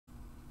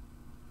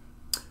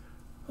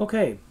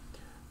Okay,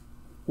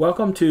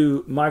 welcome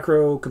to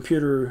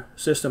Microcomputer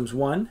Systems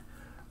 1.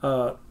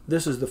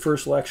 This is the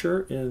first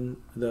lecture in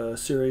the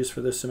series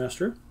for this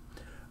semester.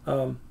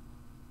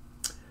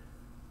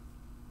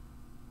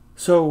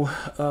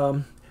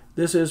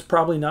 This is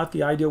probably not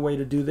the ideal way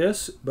to do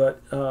this,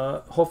 but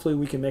hopefully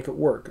we can make it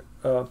work.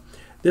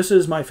 This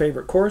is my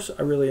favorite course.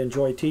 I really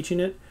enjoy teaching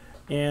it,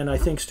 and I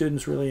think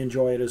students really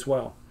enjoy it as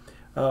well.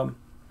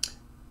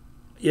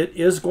 It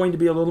is going to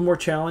be a little more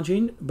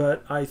challenging,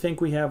 but I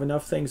think we have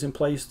enough things in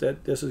place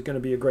that this is going to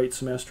be a great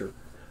semester.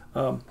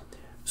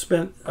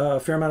 Spent a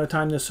fair amount of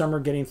time this summer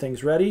getting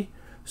things ready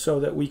so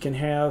that we can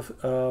have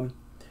a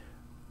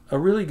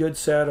really good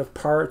set of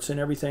parts and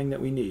everything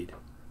that we need.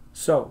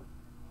 So,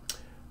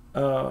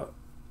 what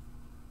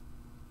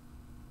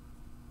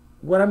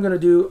I'm going to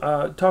do,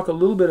 talk a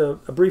little bit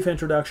of a brief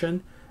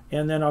introduction,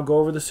 and then I'll go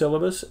over the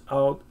syllabus.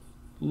 I'll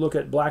look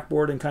at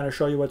Blackboard and kind of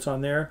show you what's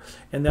on there,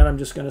 and then I'm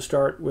just going to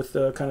start with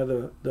the kind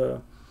of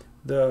the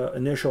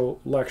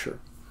initial lecture.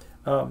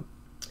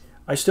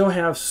 I still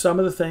have some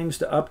of the things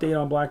to update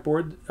on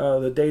Blackboard.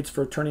 The dates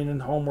for turning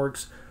in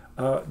homeworks,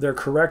 they're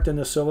correct in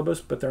the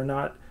syllabus, but they're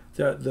not.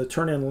 The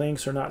turn-in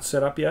links are not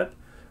set up yet.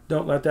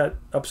 Don't let that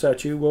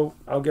upset you.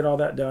 I'll get all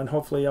that done.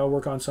 Hopefully I'll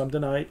work on some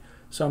tonight,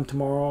 some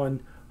tomorrow,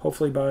 and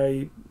hopefully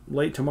by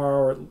late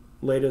tomorrow or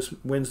latest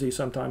Wednesday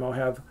sometime I'll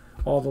have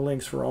all the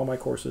links for all my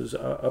courses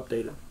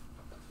updated.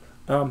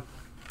 I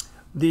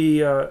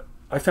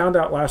found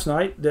out last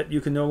night that you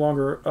can no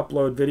longer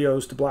upload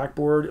videos to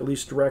Blackboard, at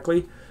least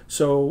directly.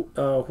 So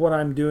what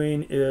I'm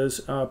doing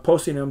is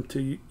posting them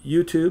to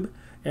YouTube,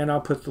 and I'll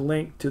put the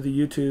link to the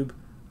YouTube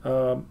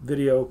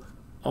video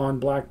on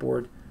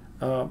Blackboard,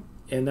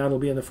 and that'll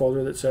be in the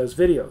folder that says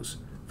videos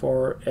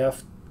for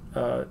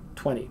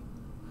F20.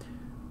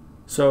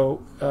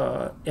 So,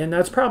 and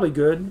that's probably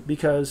good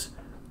because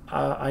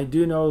I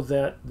do know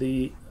that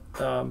the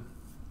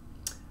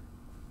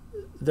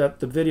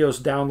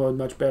videos download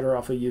much better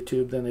off of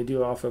YouTube than they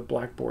do off of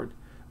Blackboard.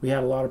 We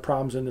had a lot of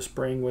problems in the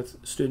spring with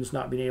students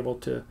not being able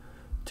to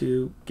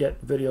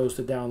get videos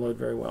to download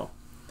very well.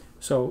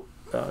 So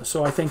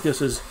I think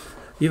this is,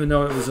 even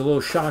though it was a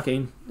little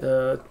shocking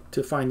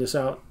to find this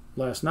out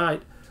last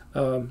night,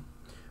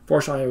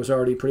 fortunately I was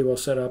already pretty well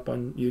set up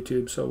on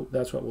YouTube, so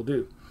that's what we'll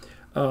do.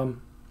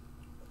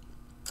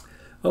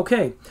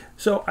 Okay,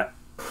 so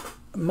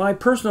my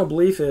personal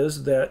belief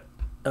is that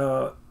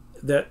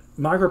that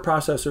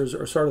microprocessors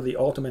are sort of the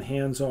ultimate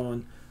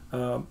hands-on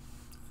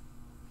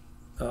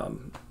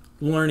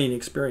learning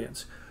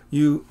experience.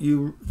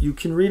 You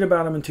can read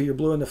about them until you're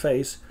blue in the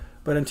face,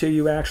 but until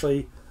you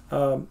actually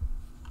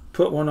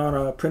put one on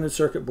a printed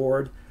circuit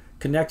board,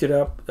 connect it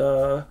up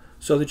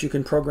so that you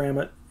can program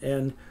it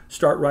and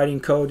start writing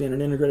code in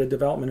an integrated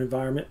development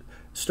environment,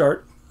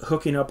 start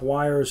hooking up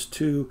wires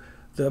to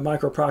the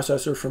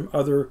microprocessor from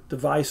other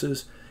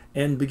devices,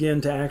 and begin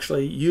to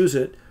actually use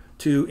it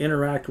to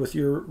interact with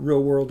your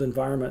real-world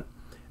environment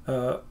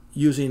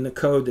using the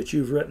code that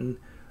you've written.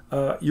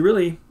 You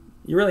really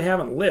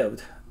haven't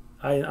lived.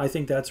 I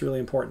think that's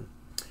really important.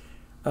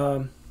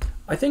 I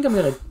think I'm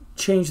going to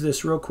change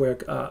this real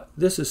quick.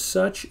 This is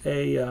such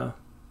a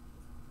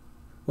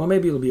well,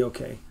 maybe it'll be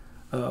okay.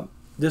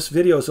 This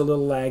video is a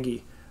little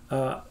laggy,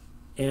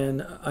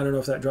 and I don't know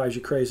if that drives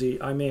you crazy.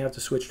 I may have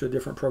to switch to a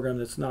different program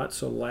that's not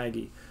so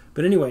laggy.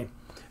 But anyway,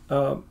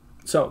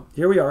 so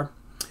here we are.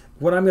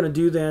 What I'm going to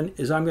do then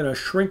is I'm going to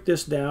shrink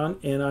this down,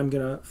 and I'm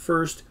going to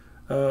first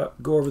go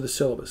over the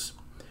syllabus.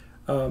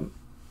 And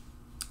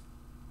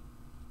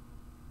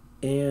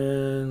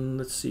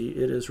let's see,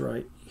 it is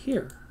right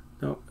here.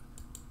 No,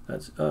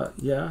 that's,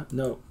 yeah,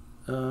 no.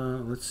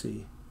 Let's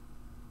see.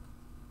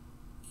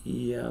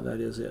 Yeah,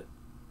 that is it.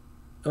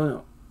 Oh,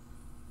 no.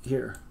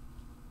 Here.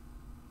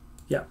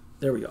 Yeah,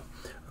 there we go.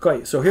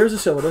 Okay, so here's the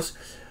syllabus.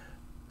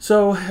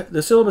 So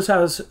the syllabus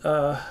has,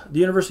 the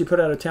university put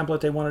out a template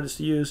they wanted us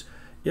to use.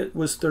 It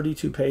was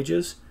 32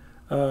 pages.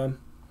 I've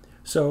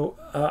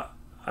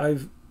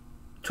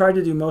tried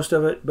to do most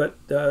of it, but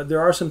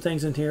there are some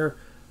things in here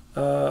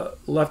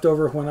left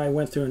over when I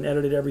went through and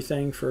edited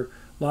everything for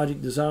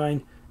logic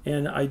design,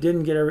 and I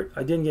didn't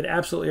get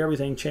absolutely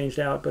everything changed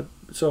out. But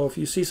so if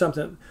you see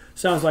something that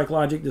sounds like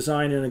logic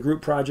design in a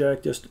group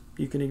project, just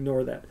you can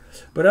ignore that.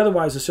 But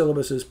otherwise, the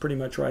syllabus is pretty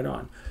much right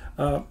on.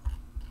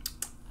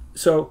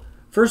 So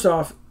first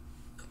off,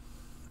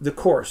 the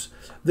course.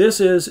 This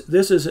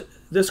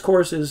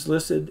course is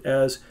listed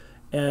as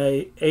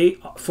a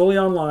fully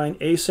online,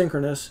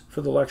 asynchronous for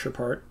the lecture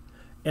part,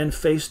 and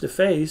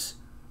face-to-face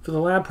for the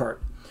lab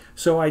part.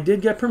 So I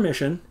did get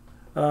permission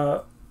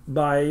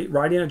by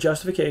writing a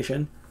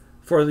justification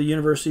for the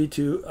university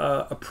to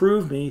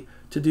approve me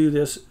to do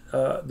this,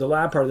 the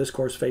lab part of this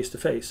course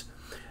face-to-face.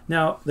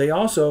 Now, they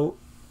also,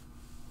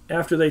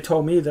 after they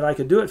told me that I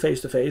could do it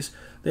face-to-face,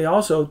 they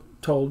also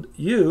told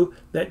you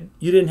that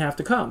you didn't have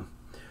to come.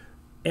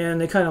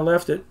 And they kind of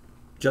left it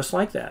just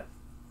like that.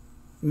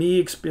 Me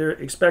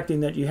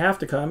expecting that you have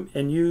to come,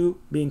 and you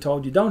being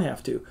told you don't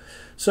have to.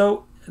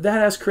 So that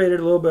has created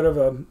a little bit of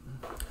a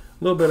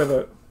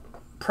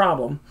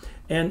problem,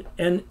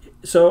 And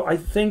so I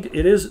think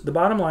it is, the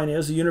bottom line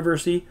is the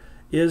university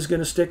is going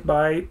to stick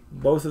by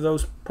both of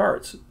those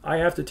parts. I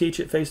have to teach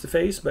it face to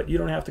face, but you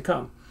don't have to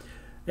come.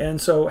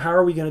 And so how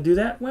are we going to do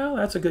that? Well,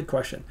 that's a good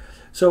question.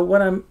 So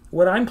what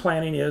I'm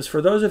planning is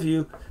for those of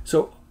you,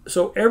 so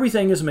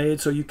everything is made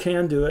so you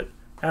can do it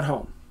at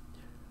home.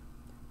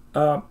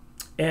 The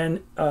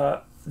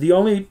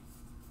only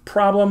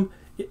problem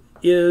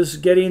is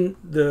getting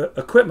the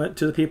equipment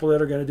to the people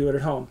that are going to do it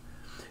at home.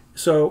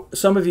 So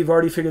some of you have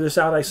already figured this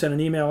out. I sent an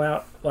email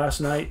out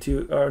last night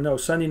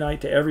Sunday night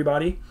to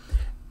everybody.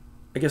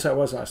 I guess that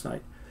was last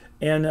night.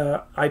 And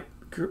or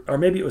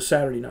maybe it was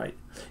Saturday night.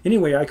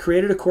 Anyway, I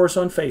created a course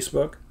on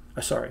Facebook.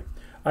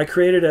 I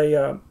created I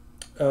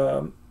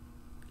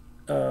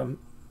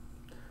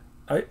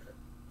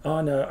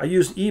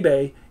used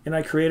eBay, and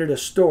I created a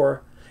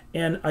store,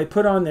 and I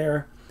put on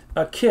there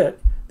a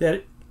kit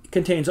that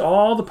contains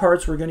all the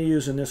parts we're going to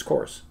use in this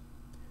course.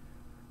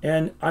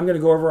 And I'm going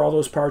to go over all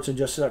those parts in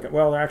just a second.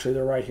 Well, actually,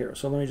 they're right here.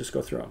 So let me just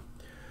go through them.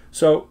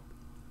 So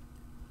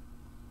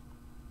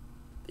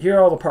here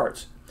are all the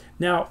parts.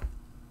 Now,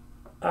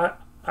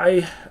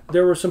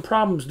 there were some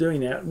problems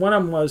doing that. One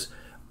of them was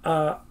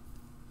I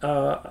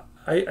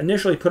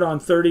initially put on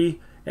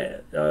 30,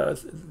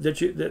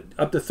 that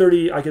up to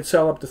 30, I could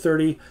sell up to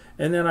 30.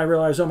 And then I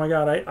realized, oh my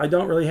God, I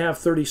don't really have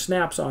 30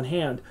 snaps on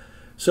hand.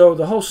 So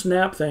the whole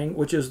snap thing,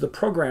 which is the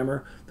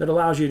programmer that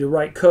allows you to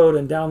write code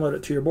and download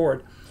it to your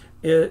board,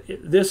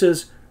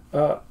 it's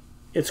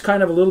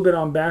kind of a little bit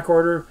on back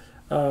order,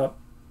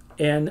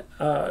 and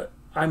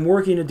I'm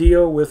working a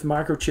deal with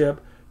Microchip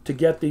to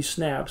get these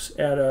snaps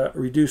at a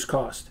reduced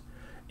cost.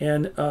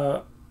 And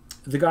the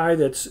guy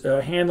that's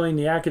handling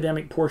the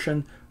academic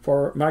portion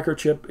for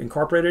Microchip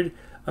Incorporated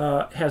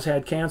has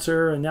had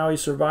cancer, and now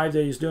he's survived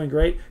it. He's doing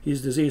great.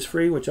 He's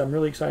disease-free, which I'm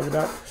really excited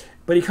about.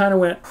 But he kind of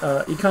went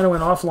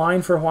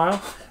offline for a while,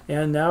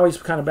 and now he's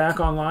kind of back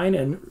online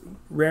and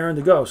raring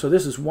to go. So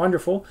this is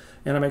wonderful,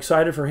 and I'm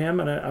excited for him,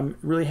 and I'm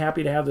really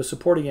happy to have the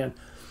support again.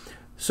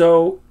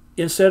 So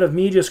instead of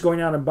me just going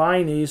out and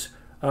buying these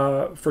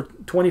for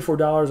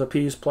 $24 a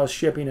piece plus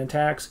shipping and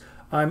tax,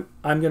 I'm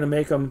going to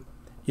make them,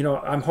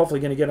 I'm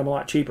hopefully going to get them a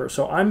lot cheaper.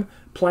 So I'm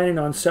planning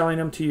on selling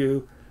them to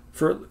you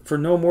for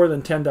no more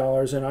than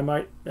 $10, and I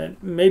might,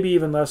 maybe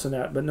even less than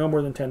that, but no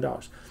more than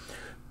 $10.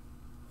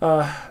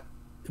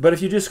 But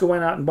if you just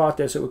went out and bought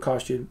this, it would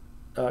cost you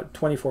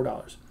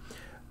 $24.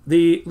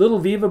 The little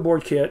Viva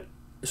board kit,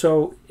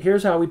 so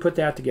here's how we put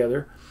that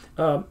together.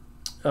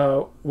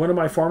 One of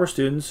my former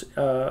students,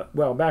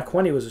 back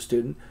when he was a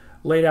student,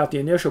 laid out the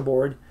initial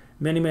board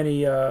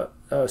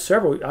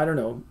several, I don't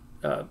know,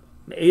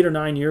 8 or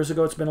 9 years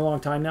ago. It's been a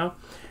long time now.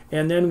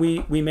 And then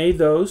we made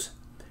those.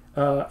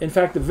 In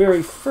fact, the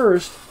very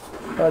first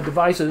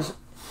devices,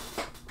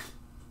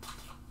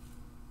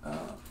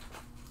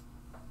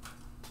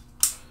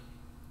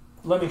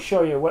 let me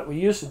show you what we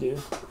used to do,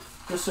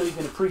 just so you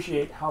can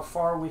appreciate how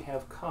far we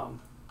have come.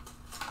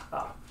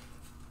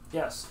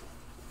 Yes.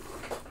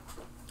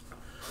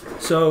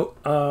 So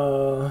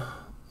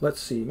let's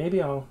see.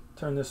 Maybe I'll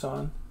turn this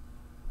on.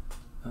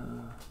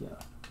 Yeah.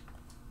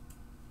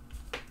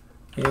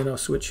 And I'll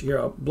switch here.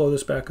 I'll blow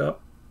this back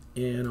up,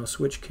 and I'll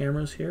switch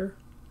cameras here.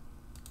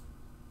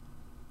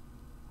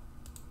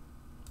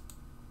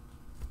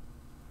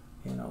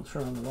 And I'll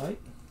turn on the light.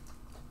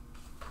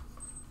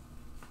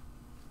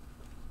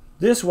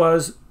 This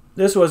was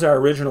our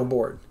original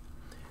board,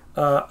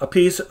 a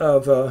piece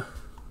of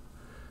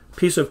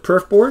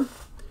perf board,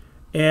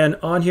 and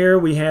on here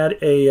we had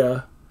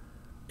a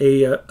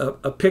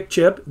PIC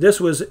chip.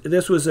 This was a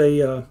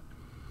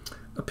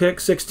PIC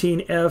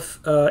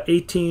 16F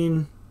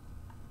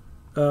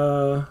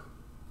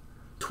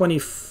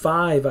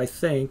 1825, I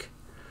think.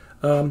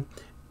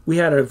 We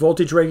had a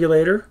voltage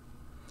regulator.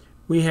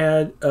 We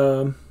had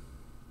a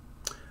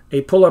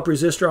pull-up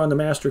resistor on the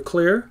master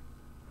clear.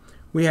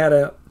 We had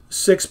a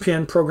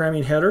 6-pin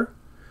programming header.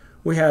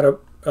 We had a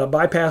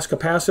bypass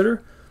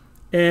capacitor,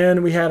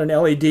 and we had an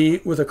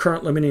LED with a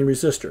current limiting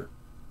resistor.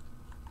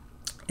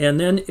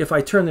 And then if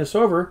I turn this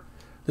over,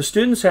 the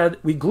students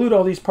we glued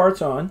all these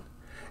parts on,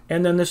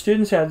 and then the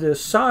students had to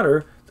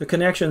solder the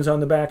connections on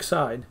the back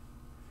side.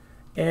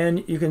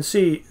 And you can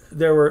see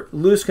there were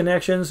loose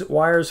connections,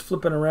 wires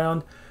flipping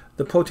around,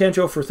 the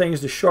potential for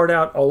things to short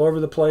out all over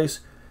the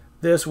place.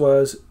 This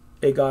was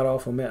a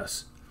god-awful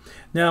mess.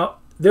 Now,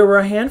 there were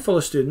a handful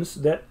of students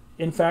that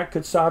in fact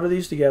could solder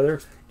these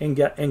together and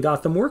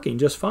got them working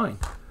just fine.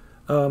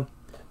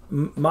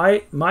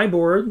 My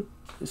board,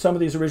 some of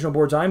these original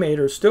boards I made,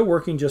 are still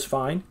working just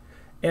fine,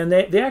 and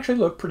they actually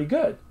look pretty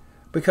good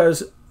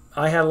because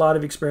I had a lot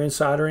of experience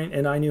soldering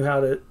and I knew how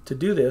to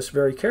do this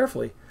very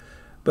carefully.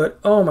 But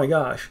oh my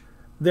gosh,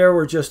 there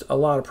were just a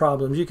lot of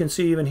problems. You can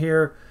see even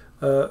here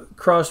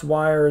crossed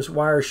wires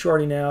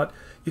shorting out.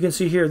 You can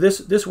see here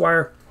this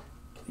wire,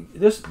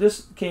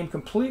 this came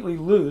completely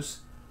loose,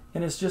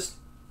 and it's just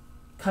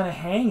kind of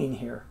hanging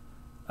here.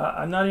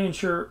 I'm not even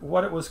sure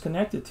what it was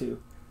connected to,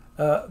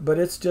 but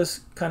it's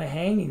just kind of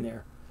hanging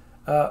there.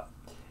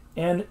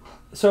 And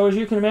so as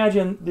you can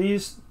imagine,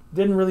 these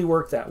didn't really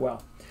work that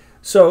well.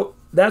 So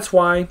that's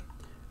why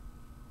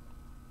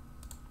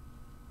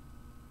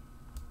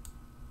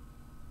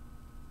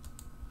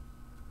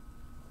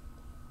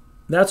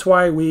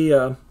we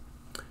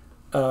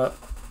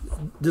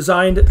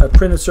designed a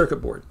printed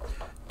circuit board.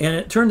 And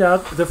it turned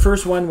out the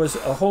first one was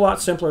a whole lot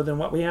simpler than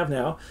what we have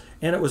now,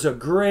 and it was a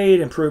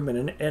great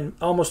improvement. And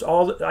almost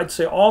all, I'd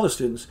say all the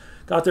students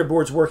got their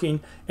boards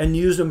working and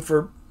used them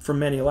for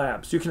many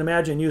labs. You can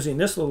imagine using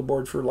this little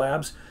board for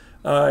labs.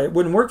 It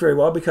wouldn't work very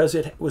well because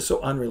it was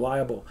so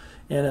unreliable.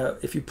 And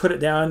if you put it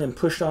down and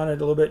pushed on it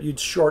a little bit,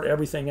 you'd short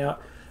everything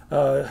out.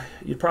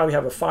 You'd probably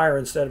have a fire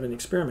instead of an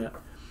experiment.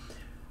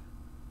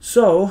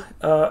 So,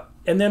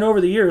 and then over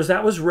the years,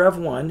 that was Rev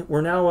 1.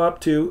 We're now up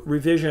to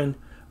revision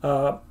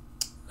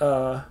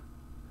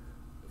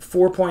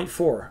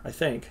 4.4, I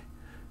think.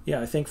 Yeah,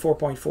 I think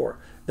 4.4.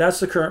 That's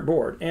the current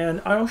board.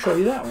 And I'll show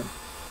you that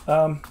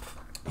one.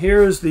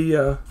 Here's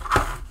the,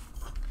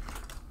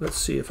 let's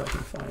see if I can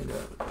find it.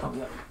 Oh,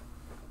 yeah.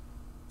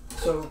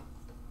 So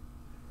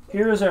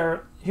here's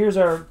our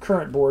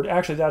current board.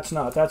 Actually, that's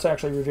not. That's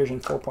actually revision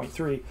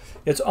 4.3.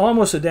 It's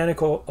almost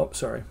identical. Oh,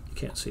 sorry, you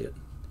can't see it.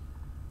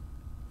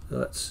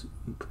 Let's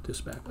put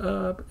this back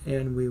up,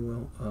 and we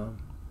will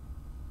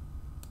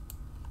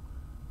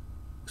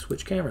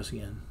switch cameras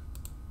again.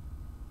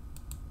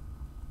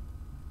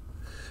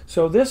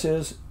 So this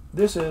is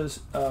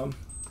the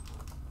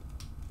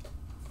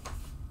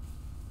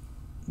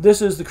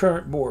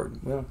current board.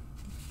 Well,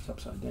 it's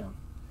upside down.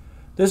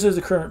 This is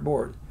the current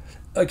board,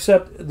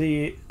 except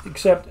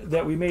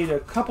that we made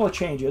a couple of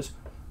changes.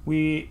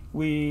 We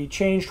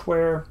changed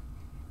where.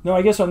 No,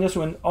 I guess on this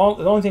one, the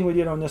only thing we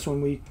did on this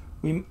one,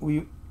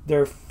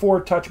 there are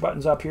 4 touch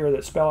buttons up here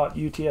that spell out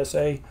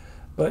UTSA,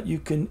 but you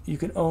can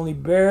only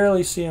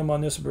barely see them on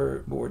this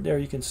board. There,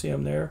 you can see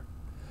them there,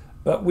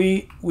 but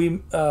we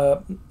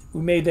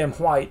made them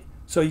white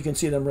so you can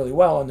see them really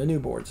well on the new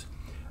boards,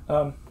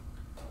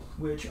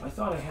 which I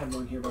thought I had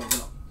one here,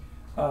 but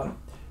I don't.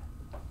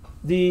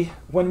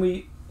 When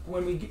we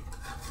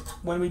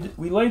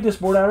laid this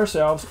board out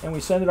ourselves and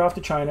we send it off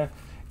to China,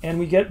 and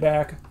we get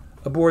back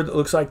a board that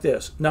looks like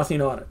this,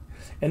 nothing on it,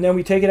 and then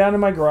we take it out of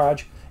my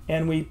garage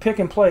and we pick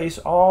and place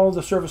all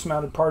the surface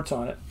mounted parts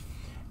on it.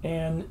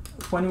 And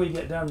when we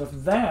get done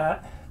with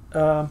that,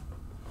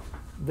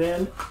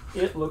 then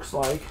it looks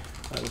like,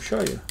 I will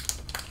show you,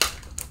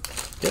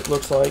 it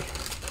looks like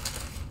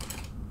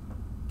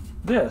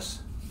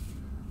this.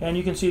 And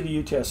you can see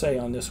the UTSA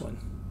on this one.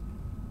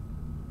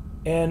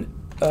 And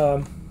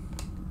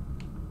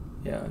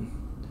yeah,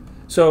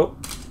 so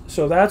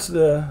that's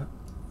the,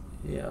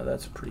 yeah,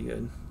 that's pretty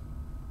good.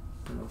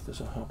 I don't know if this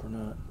will help or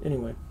not.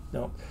 Anyway,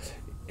 no.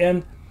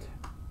 And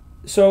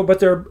so, but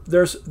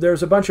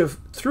there's a bunch of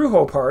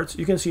through-hole parts.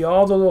 You can see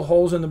all the little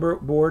holes in the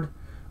board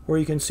where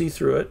you can see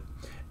through it,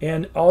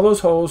 and all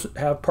those holes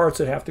have parts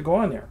that have to go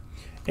on there.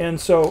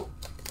 And so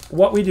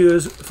what we do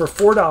is, for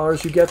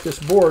 $4, you get this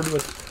board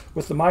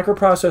with the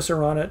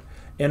microprocessor on it,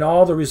 and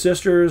all the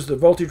resistors, the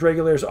voltage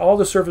regulators, all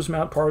the surface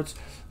mount parts,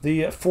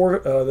 the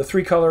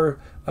 3-color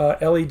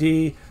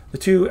LED, the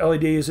 2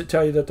 LEDs that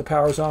tell you that the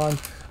power's on.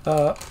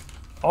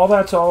 All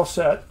that's all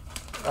set,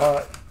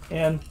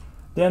 and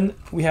then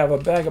we have a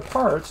bag of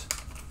parts,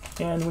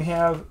 and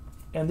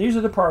these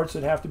are the parts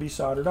that have to be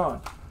soldered on.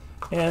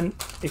 And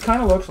it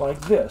kind of looks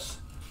like this.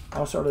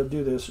 I'll sort of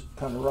do this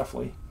kind of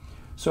roughly.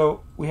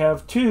 So we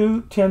have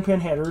 2 10-pin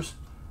headers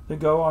that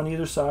go on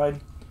either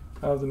side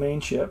of the main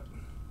chip,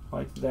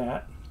 like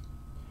that.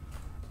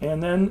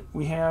 And then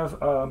we have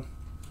a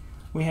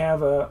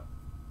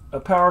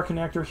power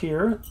connector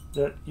here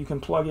that you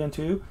can plug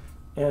into.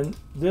 And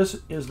this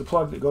is the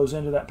plug that goes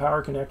into that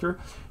power connector.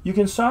 You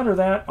can solder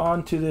that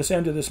onto this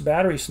end of this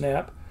battery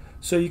snap,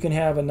 so you can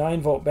have a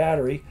 9-volt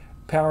battery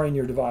powering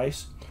your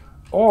device.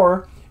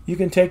 Or you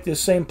can take this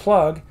same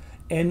plug,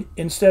 and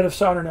instead of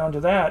soldering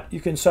onto that,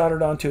 you can solder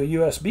it onto a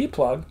USB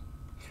plug.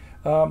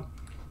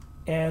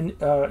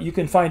 You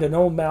can find an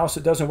old mouse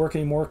that doesn't work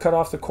anymore, cut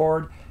off the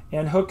cord,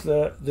 and hook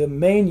the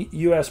main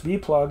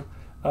USB plug.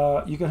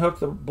 You can hook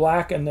the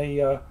black and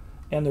the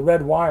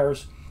red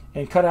wires,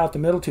 and cut out the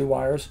middle 2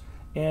 wires,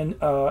 and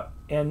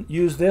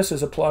use this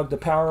as a plug to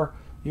power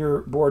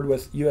your board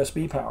with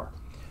USB power.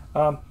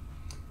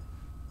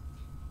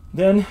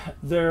 Then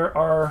there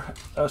are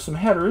some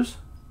headers.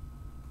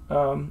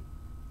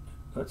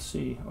 Let's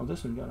see. Oh,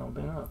 this one got all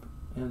bent up,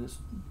 and it's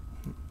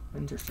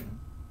interesting.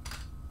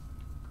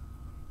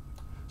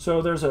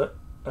 So there's a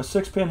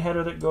 6-pin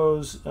header that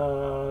goes,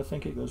 I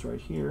think it goes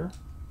right here.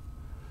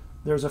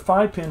 There's a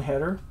 5-pin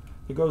header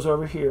that goes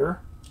over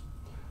here.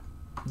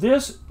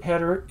 This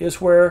header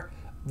is where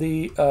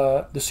the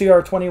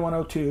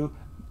CR2102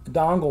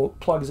 dongle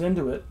plugs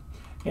into it,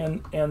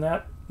 and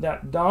that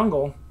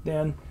dongle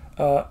then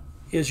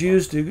is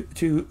used to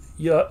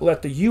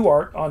let the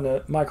UART on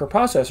the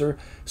microprocessor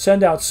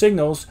send out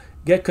signals,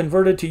 get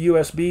converted to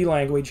USB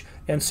language,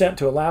 and sent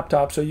to a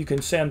laptop, so you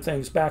can send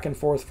things back and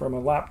forth from a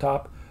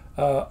laptop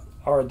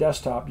or a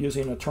desktop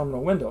using a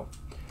terminal window.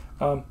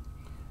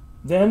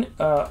 Then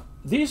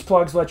these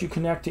plugs let you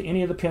connect to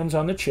any of the pins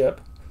on the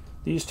chip.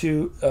 These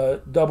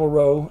 2 double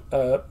row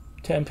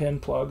 10 pin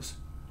plugs.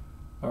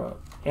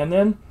 And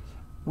then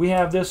we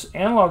have this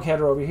analog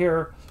header over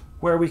here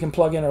where we can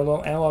plug in our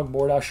little analog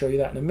board. I'll show you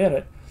that in a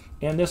minute.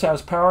 And this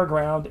has power,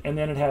 ground, and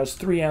then it has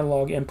 3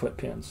 analog input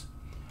pins.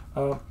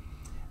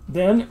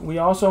 Then we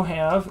also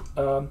have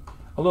a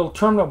little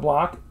terminal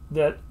block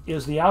that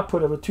is the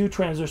output of a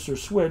 2-transistor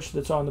switch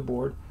that's on the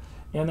board.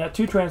 And that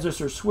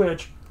 2-transistor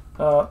switch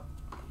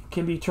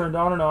can be turned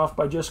on and off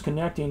by just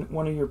connecting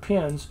one of your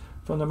pins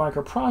from the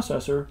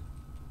microprocessor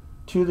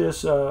to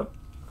this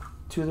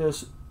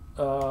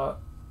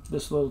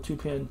this little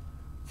 2-pin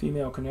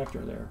female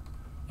connector there.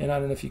 And I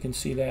don't know if you can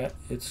see that.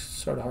 It's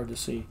sort of hard to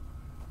see,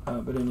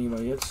 but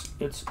anyway,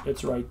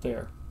 it's right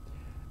there.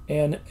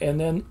 And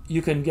then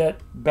you can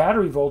get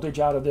battery voltage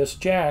out of this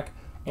jack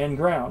and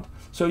ground.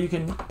 So you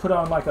can put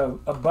on like a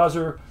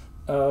buzzer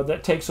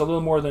that takes a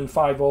little more than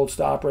 5 volts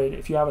to operate.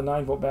 If you have a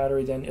 9-volt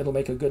battery, then it'll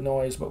make a good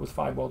noise, but with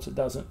 5 volts it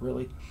doesn't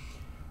really.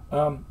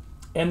 And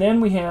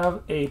then we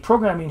have a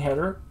programming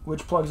header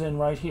which plugs in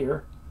right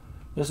here.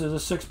 This is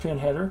a 6-pin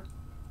header,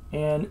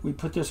 and we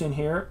put this in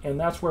here, and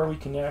that's where we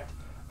connect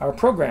our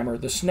programmer,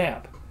 the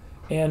snap.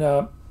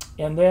 And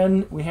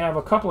then we have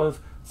a couple of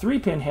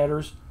 3-pin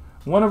headers.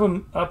 One of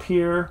them up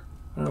here.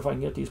 I don't know if I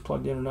can get these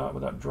plugged in or not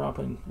without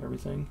dropping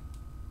everything.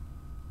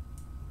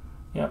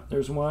 Yep,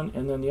 there's one,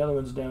 and then the other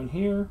one's down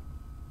here.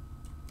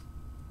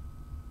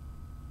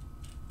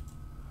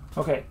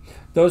 Okay,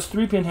 those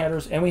 3-pin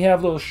headers, and we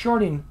have little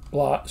shorting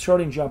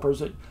jumpers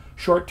that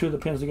short 2 of the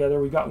pins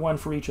together. We've got one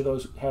for each of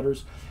those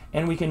headers,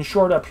 and we can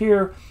short up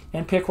here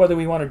and pick whether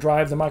we want to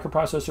drive the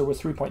microprocessor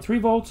with 3.3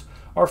 volts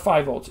or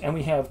 5 volts. And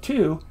we have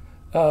 2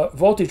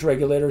 voltage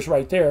regulators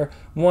right there.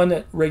 One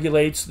that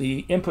regulates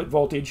the input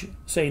voltage,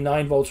 say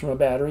 9 volts from a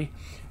battery,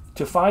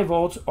 to 5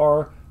 volts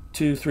or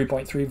to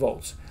 3.3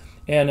 volts.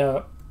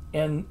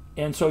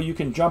 And so you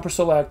can jumper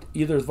select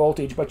either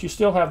voltage, but you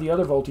still have the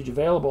other voltage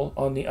available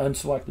on the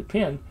unselected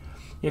pin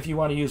if you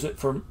want to use it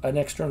for an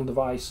external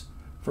device,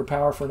 for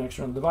power for an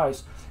external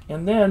device.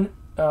 And then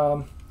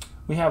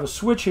we have a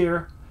switch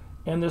here,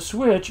 and this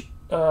switch,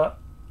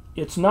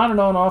 it's not an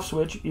on-off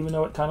switch, even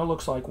though it kind of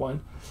looks like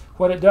one.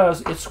 What it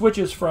does, it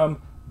switches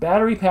from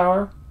battery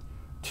power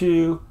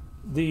to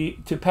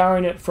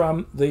powering it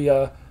from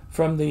the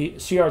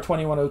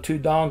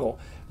CR2102 dongle.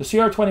 The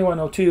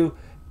CR2102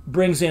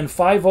 brings in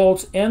 5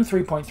 volts and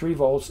 3.3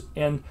 volts,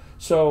 and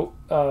so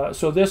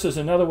this is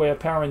another way of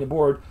powering the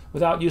board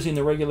without using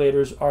the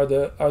regulators or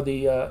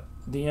the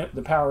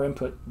power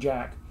input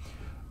jack.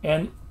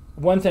 And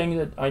one thing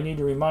that I need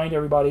to remind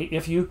everybody: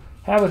 if you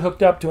have it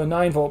hooked up to a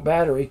 9-volt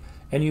battery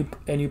and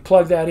you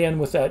plug that in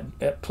with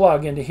that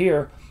plug into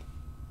here,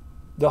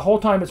 the whole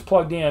time it's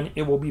plugged in,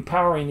 it will be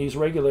powering these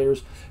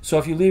regulators. So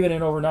if you leave it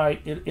in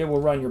overnight, it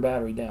will run your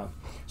battery down.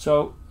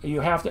 So you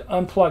have to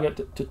unplug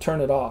it to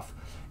turn it off.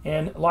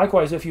 And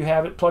likewise, if you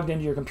have it plugged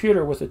into your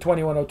computer with the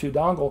 2102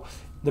 dongle,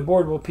 the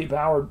board will be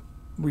powered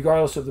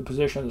regardless of the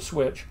position of the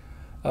switch.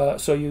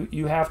 So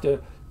you have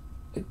to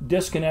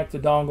disconnect the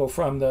dongle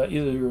from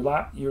either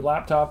your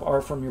laptop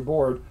or from your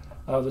board,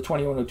 the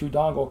 2102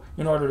 dongle,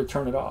 in order to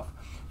turn it off.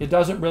 It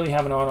doesn't really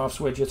have an on-off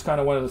switch. It's kind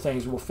of one of the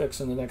things we'll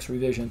fix in the next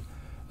revision.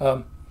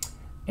 And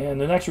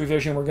the next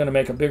revision, we're going to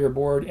make a bigger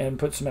board and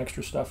put some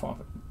extra stuff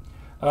on it.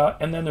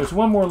 And then there's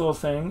one more little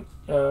thing,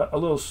 a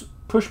little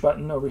push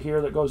button over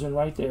here that goes in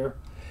right there.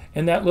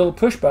 And that little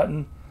push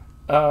button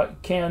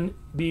can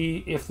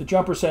be, if the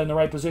jumper's set in the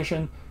right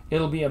position,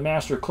 it'll be a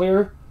master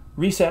clear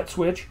reset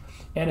switch.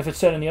 And if it's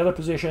set in the other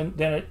position,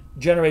 then it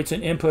generates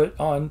an input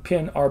on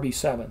pin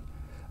RB7.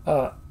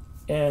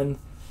 And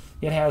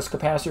it has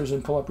capacitors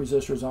and pull-up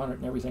resistors on it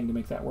and everything to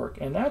make that work.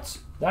 And that's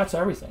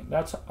everything.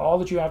 That's all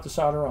that you have to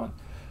solder on.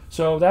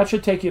 So that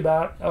should take you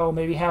about,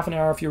 maybe half an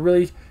hour. If you're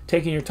really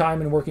taking your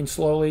time and working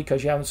slowly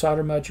because you haven't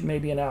soldered much,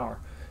 maybe an hour.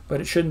 But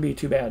it shouldn't be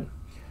too bad.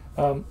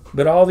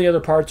 But all the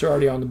other parts are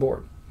already on the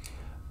board.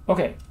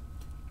 Okay,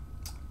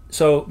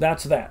 so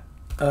that's that.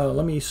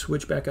 Let me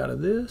switch back out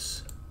of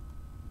this.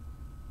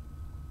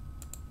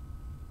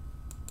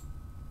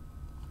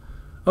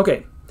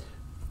 Okay,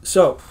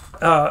 so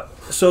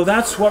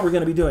that's what we're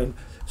going to be doing.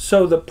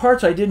 So the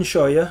parts I didn't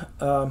show you,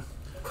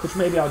 which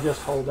maybe I'll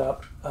just hold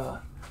up.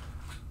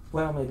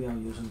 Well, maybe I'll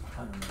use them.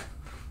 I don't know.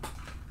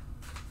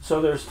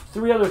 So there's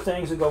 3 other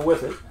things that go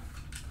with it.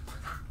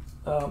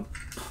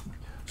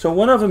 So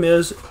one of them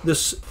is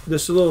this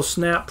little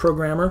snap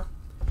programmer.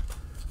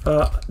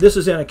 This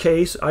is in a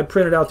case. I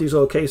printed out these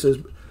little cases,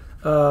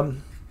 but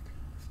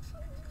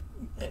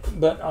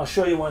I'll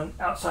show you one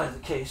outside of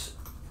the case.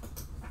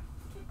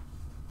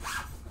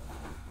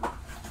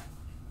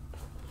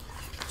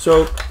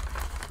 So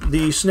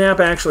the snap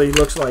actually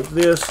looks like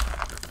this.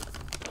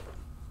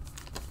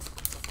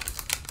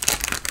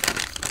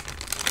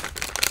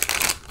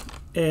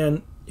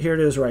 And here it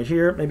is right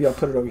here. Maybe I'll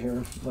put it over here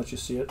and let you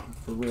see it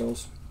for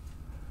reals.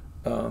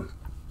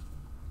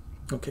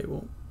 Okay,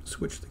 we'll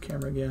switch the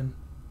camera again.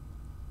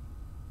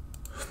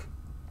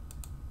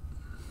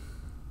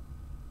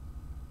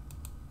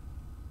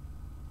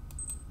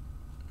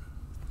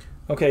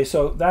 Okay,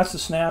 so that's the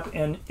snap,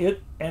 and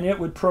it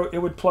would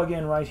plug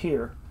in right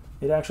here.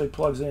 it actually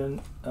plugs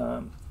in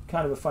kind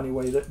of a funny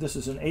way. That this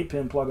is an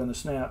 8-pin plug on the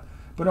snap,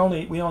 but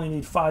we only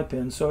need 5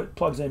 pins, so it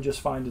plugs in just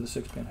fine to the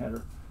 6-pin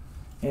header.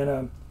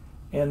 And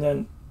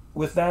then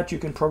with that, you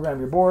can program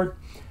your board.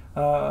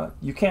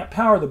 You can't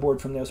power the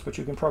board from this, but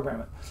you can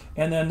program it.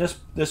 And then this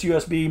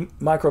USB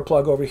micro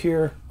plug over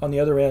here on the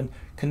other end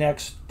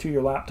connects to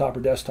your laptop or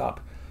desktop,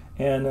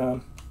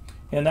 and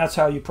that's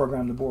how you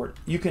program the board.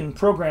 You can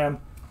program.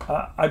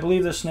 I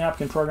believe this snap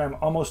can program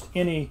almost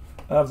any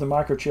of the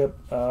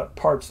microchip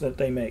parts that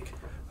they make.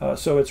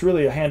 So it's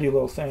really a handy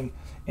little thing.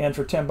 And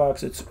for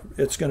 $10,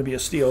 it's going to be a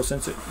steal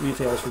since it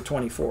retails for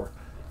 $24.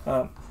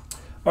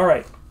 All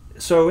right.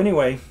 So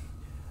anyway.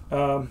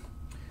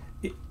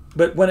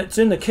 But when it's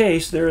in the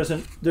case, there's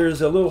a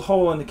little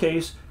hole in the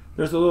case.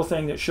 There's a little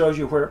thing that shows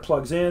you where it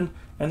plugs in,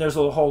 and there's a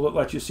little hole that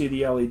lets you see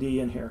the LED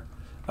in here.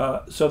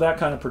 So that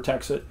kind of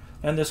protects it.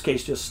 And this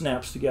case just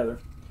snaps together,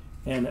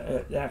 and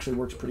it actually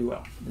works pretty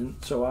well. And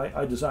so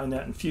I designed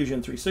that in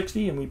Fusion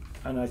 360, and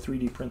I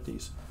 3D print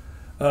these.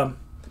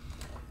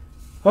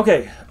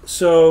 Okay,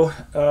 so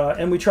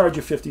and we charge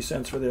you 50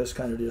 cents for this,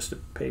 kind of just to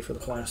pay for the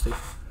plastic.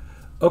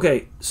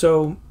 Okay,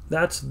 so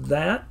that's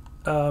that.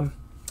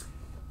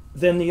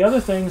 Then the other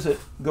things that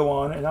go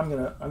on, and I'm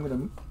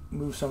gonna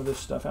move some of this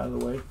stuff out of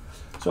the way.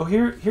 So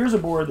here's a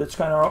board that's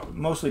kind of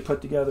mostly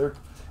put together,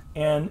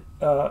 and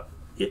the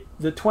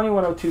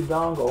 2102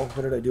 dongle.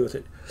 What did I do with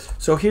it?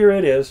 So here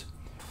it is.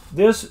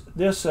 This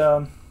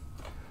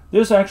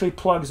actually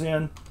plugs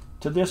in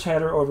to this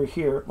header over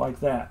here like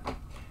that,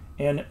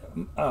 and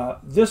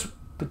this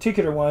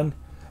particular one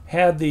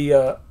had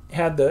the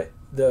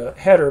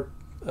header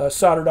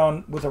soldered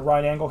on with a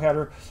right angle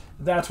header.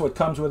 That's what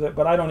comes with it,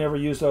 but I don't ever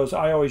use those.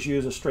 I always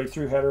use a straight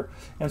through header,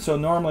 and so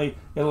normally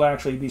it'll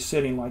actually be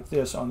sitting like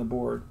this on the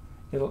board.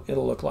 It'll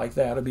look like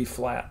that. It'll be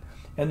flat,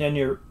 and then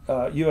your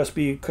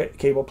USB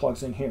cable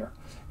plugs in here,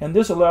 and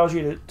this allows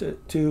you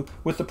to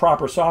with the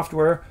proper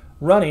software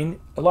running,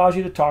 allows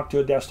you to talk to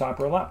a desktop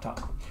or a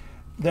laptop.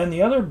 Then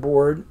the other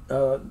board,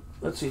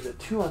 let's see, the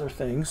two other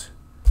things.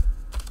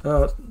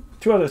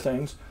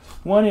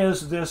 One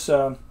is this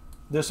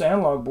this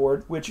analog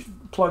board, which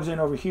plugs in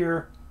over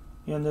here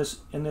in this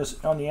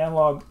on the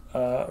analog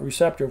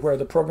receptor, where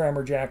the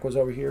programmer jack was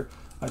over here.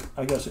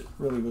 I guess it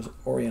really was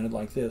oriented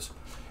like this.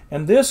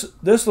 And this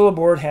little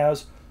board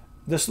has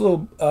this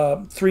little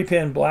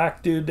 3-pin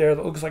black dude there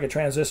that looks like a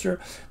transistor.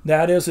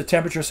 That is a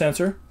temperature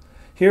sensor.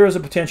 Here is a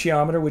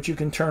potentiometer, which you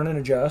can turn and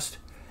adjust.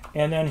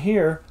 And then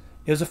here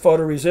is a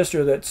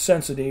photoresistor that's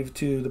sensitive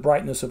to the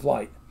brightness of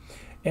light.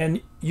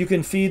 And you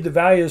can feed the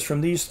values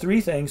from these 3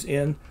 things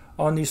in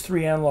on these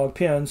 3 analog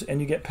pins,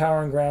 and you get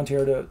power and ground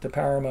here to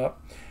power them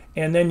up.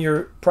 And then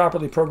your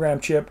properly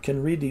programmed chip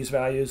can read these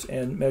values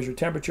and measure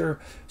temperature,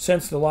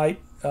 sense the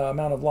light,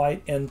 amount of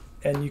light, and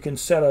you can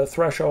set a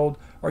threshold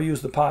or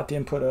use the pot to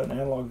input an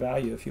analog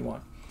value if you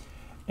want.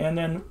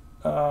 And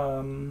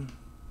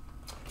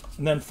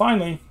then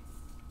finally,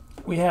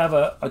 we have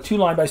a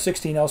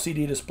 2-line-by-16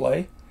 LCD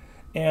display,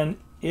 and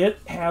it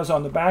has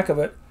on the back of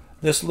it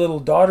this little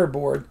daughter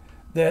board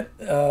that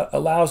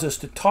allows us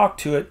to talk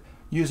to it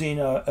using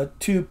a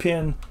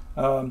 2-pin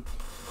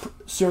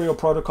serial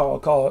protocol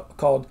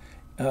called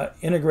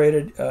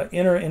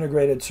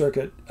Inter-Integrated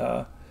Circuit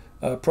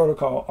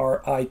Protocol,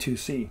 or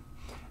I2C.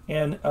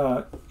 And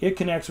it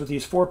connects with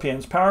these 4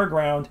 pins, power,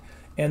 ground,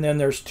 and then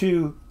there's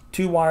two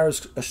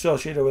wires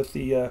associated with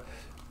the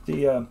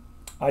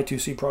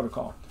I2C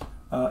protocol,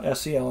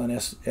 SCL and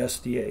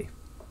SDA.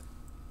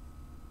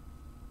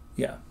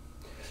 Yeah.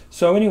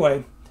 So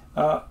anyway,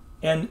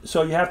 and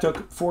so you have to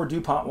hook 4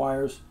 DuPont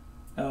wires,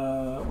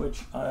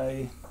 which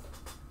I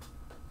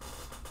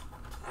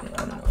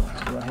don't know.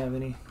 Do I have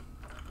any?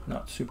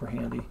 Not super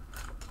handy.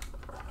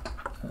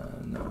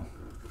 No.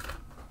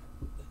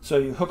 So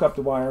you hook up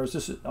the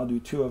wires. I'll do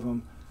 2 of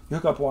them. You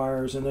hook up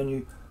wires, and then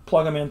you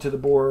plug them into the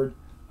board.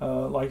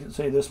 Like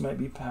say this might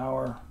be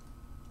power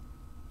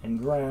and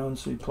ground,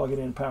 so you plug it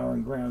in power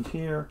and ground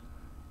here,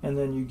 and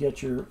then you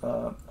get your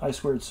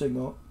I2C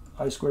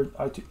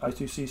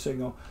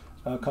signal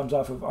comes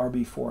off of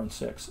RB4 and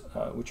 6,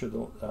 which are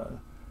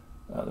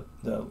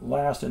the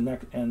last and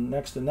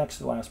next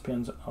to last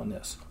pins on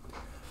this.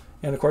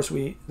 And of course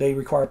they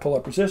require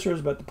pull-up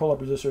resistors, but the pull-up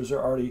resistors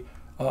are already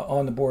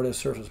on the board as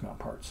surface mount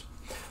parts.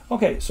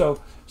 Okay, so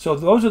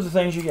those are the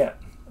things you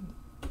get: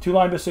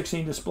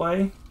 2-line-by-16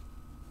 display,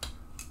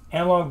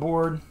 analog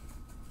board,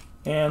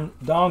 and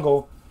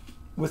dongle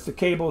with the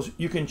cables.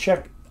 You can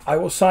check. I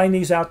will sign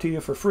these out to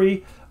you for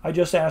free. I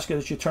just ask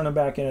that you turn them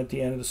back in at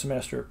the end of the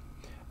semester.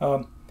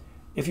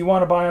 If you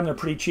want to buy them, they're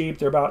pretty cheap.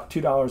 They're about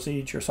 $2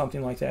 each or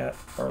something like that,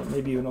 or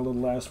maybe even a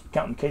little less.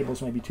 Counting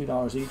cables, maybe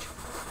 $2 each.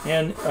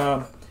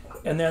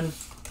 And then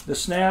the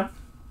snap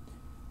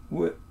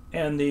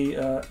and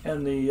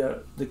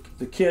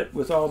the kit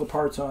with all the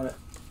parts on it.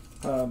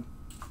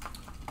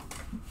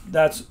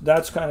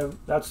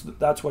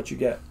 That's what you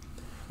get.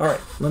 All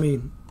right, let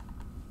me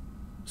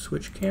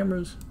switch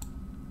cameras.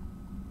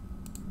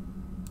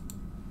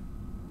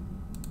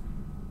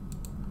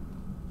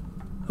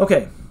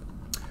 Okay,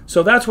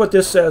 so that's what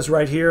this says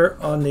right here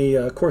on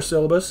the course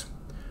syllabus.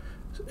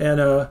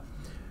 And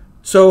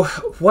so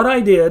what I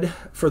did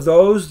for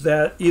those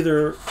that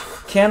either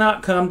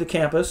cannot come to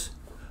campus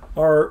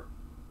or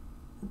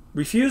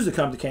refuse to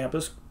come to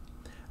campus,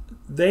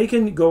 they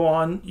can go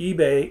on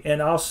eBay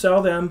and I'll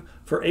sell them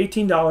for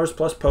 $18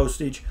 plus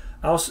postage.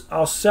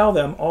 I'll sell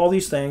them all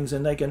these things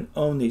and they can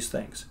own these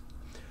things.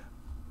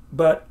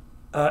 But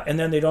and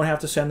then they don't have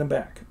to send them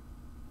back.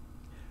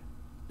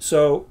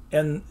 So,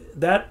 and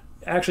that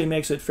actually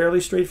makes it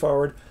fairly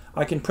straightforward.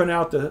 I can print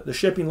out the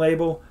shipping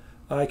label.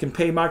 I can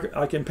pay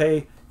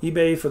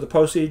eBay for the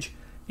postage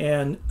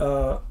and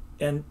put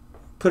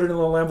it in a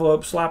little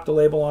envelope, slap the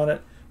label on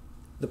it.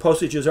 The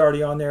postage is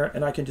already on there,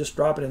 and I can just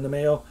drop it in the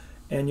mail,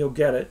 and you'll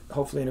get it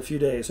hopefully in a few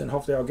days, and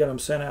hopefully I'll get them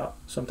sent out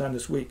sometime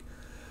this week.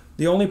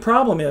 The only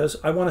problem is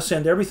I want to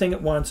send everything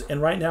at once, and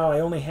right now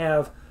I only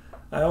have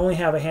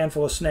a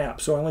handful of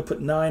snaps, so I only put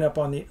 9 up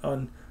on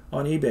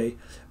eBay.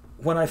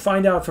 When I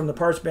find out from the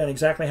parts band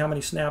exactly how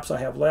many snaps I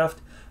have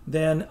left,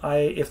 then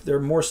if there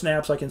are more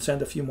snaps, I can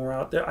send a few more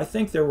out there. I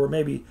think there were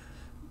maybe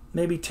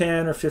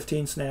 10 or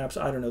 15 snaps.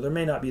 I don't know. There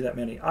may not be that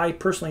many. I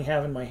personally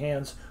have in my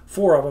hands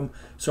 4 of them,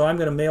 so I'm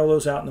going to mail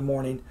those out in the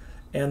morning.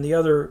 And the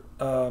other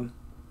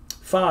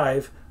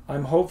 5,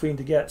 I'm hoping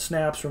to get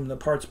snaps from the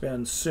parts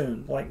bin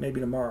soon, like maybe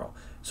tomorrow.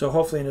 So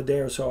hopefully in a day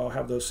or so I'll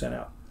have those sent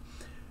out.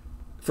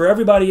 For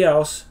everybody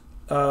else,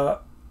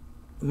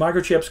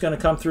 Microchip's going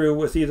to come through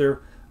with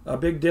either a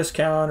big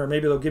discount or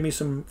maybe they'll give me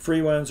some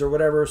free ones or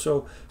whatever,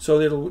 so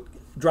it'll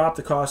drop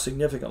the cost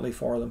significantly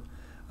for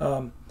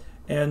them.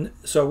 And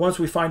so once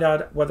we find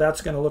out what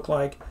that's going to look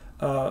like,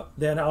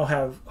 then I'll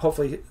have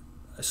hopefully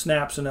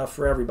snaps enough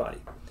for everybody.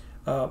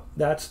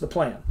 That's the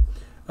plan.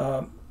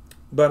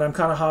 But I'm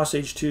kind of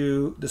hostage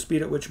to the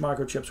speed at which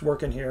Microchip's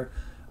working here,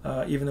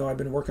 even though I've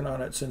been working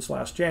on it since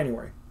last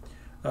January.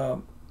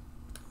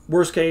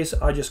 Worst case,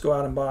 I just go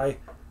out and buy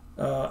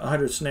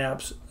 100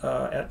 snaps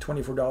at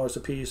 $24 a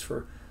piece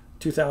for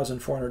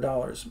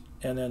 $2,400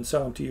 and then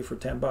sell them to you for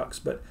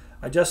 $10. But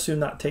I just soon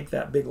not take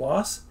that big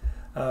loss.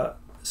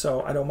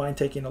 So I don't mind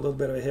taking a little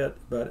bit of a hit,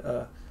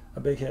 but a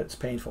big hit's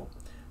painful.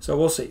 So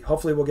we'll see.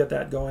 Hopefully we'll get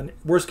that going.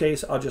 Worst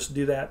case, I'll just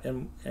do that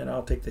and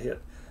I'll take the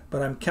hit.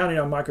 But I'm counting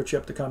on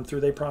Microchip to come through.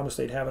 They promised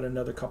they'd have it in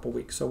another couple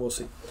weeks, so we'll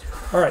see.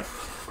 All right.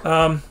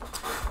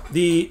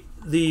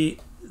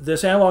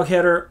 This analog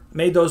header,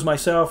 made those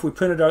myself.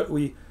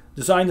 We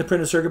designed the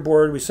printed circuit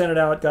board. We sent it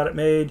out, got it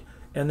made,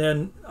 and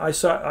then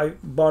I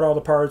bought all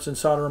the parts and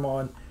soldered them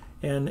on.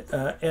 And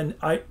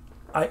I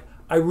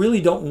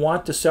really don't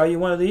want to sell you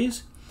one of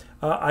these.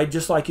 I'd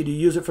just like you to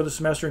use it for the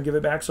semester and give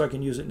it back so I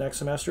can use it next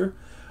semester.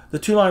 The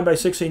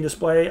 2:9x16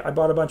 display, I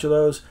bought a bunch of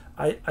those.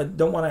 I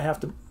don't want to have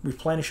to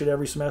replenish it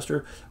every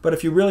semester, but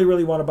if you really,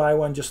 really want to buy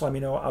one, just let me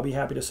know. I'll be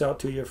happy to sell it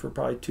to you for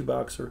probably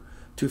 $2 or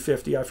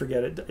 $2.50. I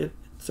forget it.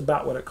 It's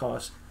about what it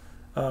costs.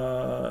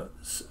 I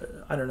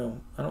don't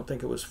know. I don't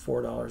think it was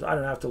 $4. I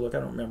don't have to look. I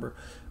don't remember.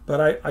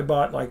 But I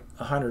bought like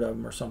 100 of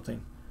them or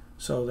something,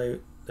 so they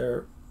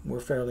were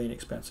fairly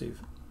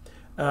inexpensive.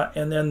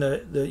 And then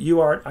the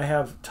UART, I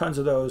have tons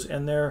of those,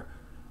 and they're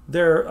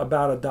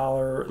about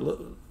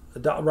 $1,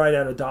 right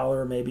at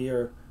 $1 maybe,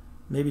 or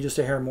maybe just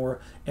a hair more.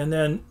 And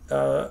then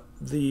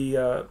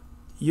the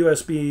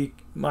USB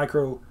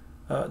micro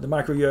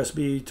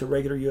USB to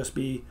regular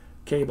USB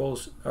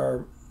cables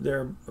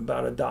they're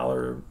about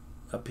 $1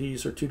 a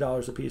piece or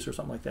 $2 a piece or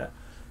something like that.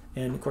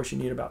 And of course you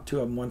need about 2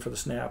 of them, one for the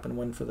snap and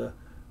one for the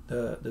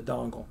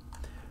dongle.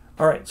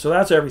 All right, so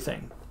that's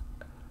everything.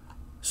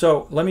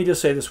 So let me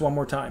just say this one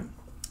more time.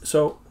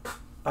 So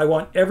I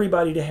want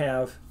everybody to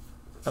have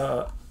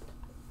the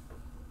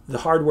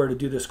hardware to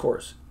do this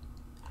course.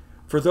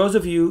 For those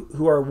of you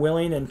who are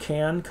willing and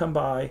can come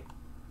by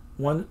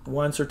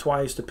once or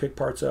twice to pick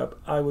parts up,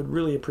 I would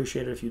really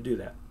appreciate it if you do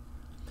that.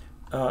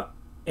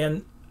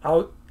 And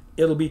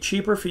it'll be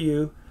cheaper for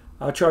you.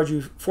 I'll charge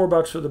you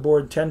 $4 for the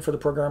board, $10 for the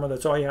programmer.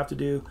 That's all you have to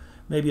do.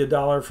 Maybe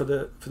 $1 for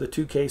the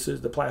 2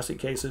 cases, the plastic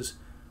cases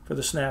for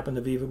the Snap and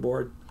the Viva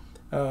board.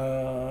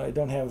 I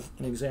don't have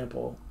an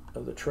example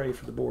of the tray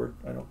for the board,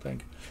 I don't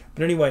think.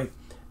 But anyway,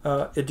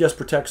 it just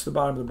protects the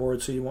bottom of the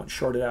board so you won't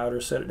short it out or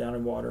set it down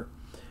in water.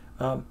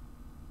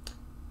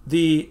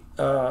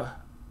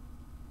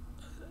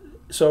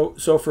 So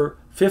for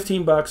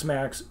 $15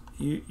 max,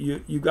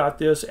 you got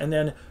this, and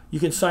then you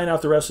can sign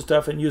out the rest of the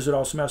stuff and use it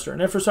all semester.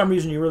 And if for some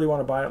reason you really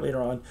want to buy it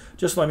later on,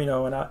 just let me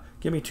know and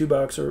give me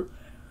 $2,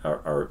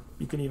 or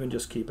you can even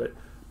just keep it.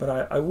 But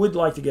I would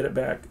like to get it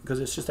back because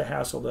it's just a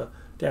hassle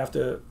to have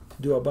to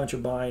do a bunch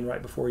of buying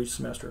right before each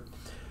semester.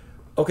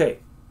 Okay,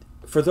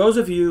 for those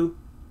of you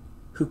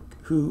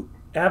who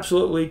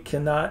absolutely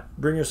cannot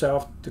bring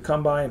yourself to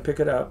come by and pick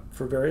it up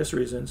for various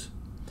reasons,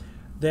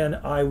 then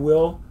I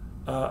will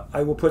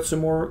put some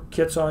more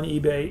kits on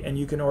eBay, and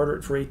you can order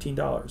it for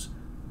 $18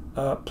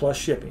 plus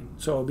shipping.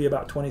 So it'll be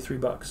about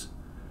 $23.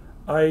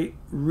 I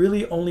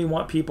really only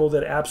want people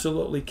that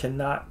absolutely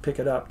cannot pick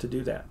it up to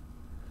do that.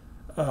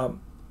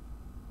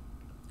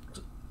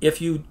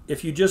 If you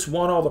just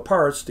want all the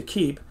parts to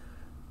keep,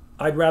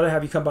 I'd rather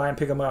have you come by and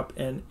pick them up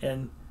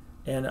and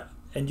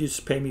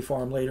just pay me for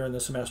them later in the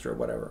semester or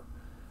whatever.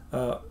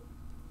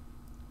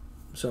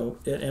 So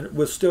and it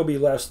will still be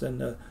less than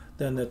the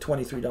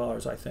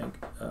 $23. I think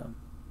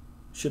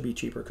should be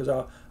cheaper because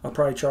I'll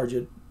probably charge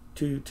it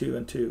 2, 2,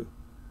 and 2.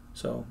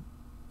 So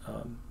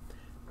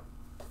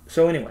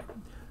so anyway,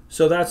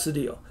 so that's the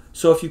deal.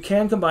 So if you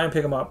can combine and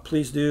pick them up,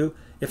 please do.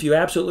 If you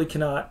absolutely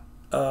cannot,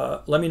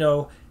 let me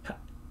know,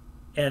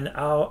 and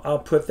I'll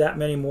put that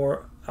many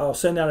more. I'll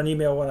send out an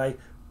email when I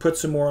put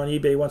some more on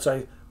eBay once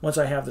I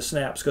have the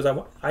snaps,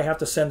 because I have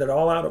to send it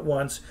all out at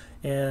once,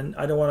 and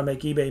I don't want to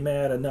make eBay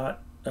mad and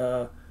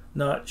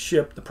not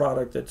ship the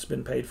product that's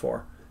been paid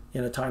for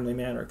in a timely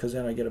manner, because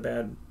then I get a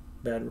bad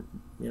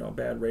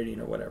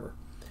rating or whatever.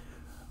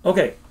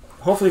 Okay,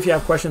 hopefully if you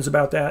have questions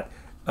about that,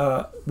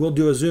 we'll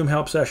do a Zoom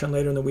help session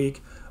later in the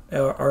week,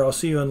 or I'll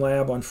see you in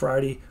lab on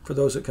Friday for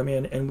those that come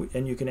in,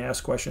 and you can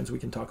ask questions. We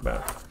can talk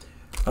about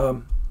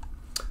it.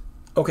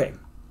 Okay,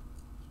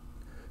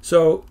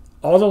 so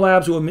all the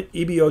labs will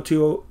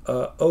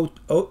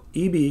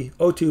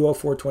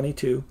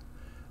EB020422.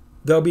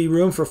 There'll be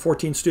room for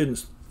 14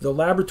 students. The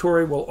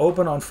laboratory will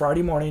open on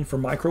Friday morning for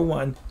Micro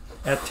 1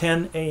 at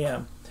 10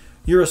 a.m.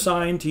 You're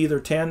assigned to either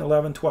 10,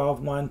 11,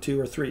 12, 1, 2,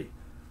 or 3.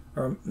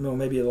 Or no,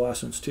 maybe the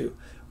last one's 2.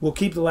 We'll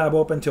keep the lab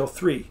open until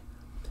 3.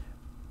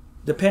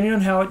 Depending on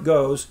how it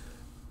goes,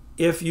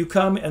 if you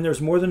come and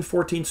there's more than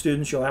 14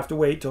 students, you'll have to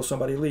wait till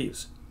somebody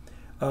leaves.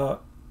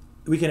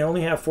 We can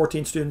only have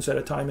 14 students at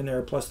a time in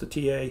there, plus the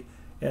TA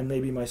and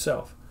maybe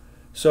myself.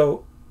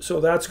 So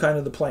that's kind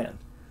of the plan.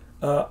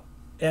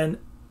 And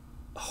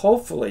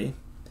hopefully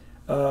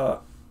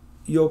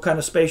you'll kind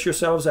of space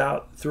yourselves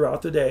out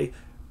throughout the day.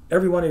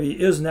 Every one of you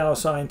is now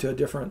assigned to a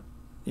different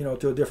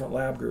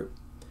lab group.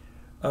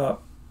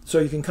 So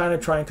you can kind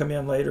of try and come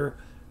in later.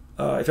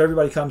 If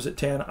everybody comes at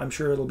 10, I'm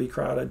sure it'll be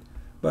crowded.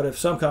 But if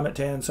some come at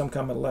 10, some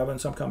come at 11,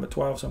 some come at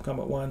 12, some come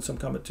at 1, some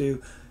come at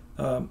 2,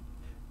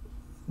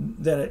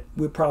 then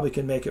we probably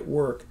can make it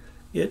work.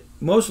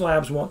 Most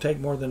labs won't take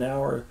more than an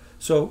hour,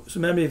 so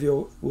many of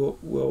you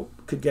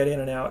could get in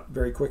and out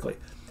very quickly.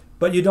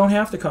 But you don't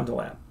have to come to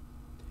lab.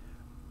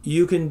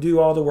 You can do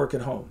all the work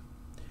at home.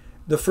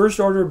 The first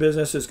order of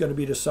business is going to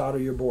be to solder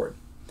your board.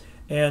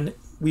 And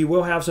we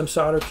will have some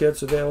solder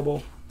kits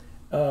available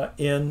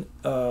in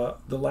the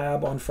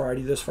lab on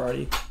this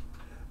Friday.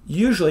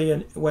 Usually,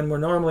 when we're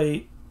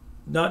normally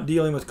not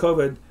dealing with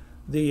COVID,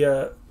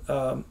 the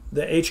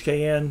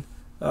HKN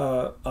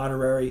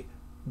honorary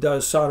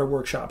does solder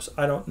workshops.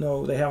 I don't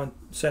know, they haven't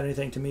said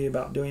anything to me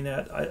about doing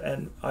that,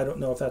 and I don't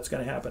know if that's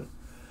going to happen.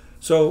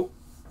 So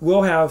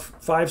we'll have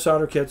 5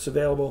 solder kits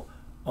available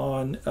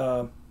on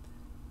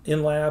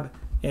in lab,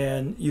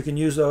 and you can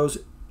use those.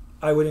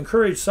 I would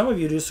encourage some of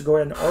you just to go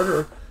ahead and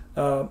order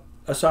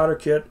a solder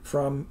kit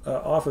from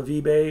off of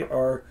eBay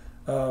or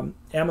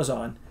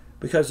Amazon,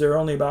 because they're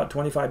only about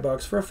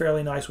 $25 for a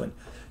fairly nice one.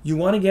 You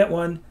want to get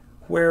one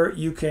where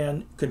you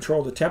can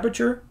control the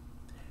temperature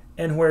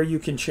and where you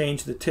can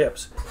change the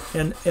tips,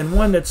 and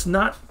one that's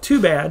not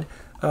too bad.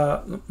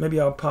 Maybe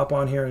I'll pop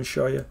on here and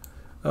show you.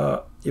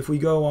 If we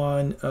go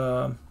on,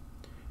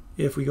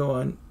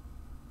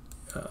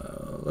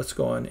 let's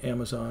go on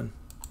Amazon.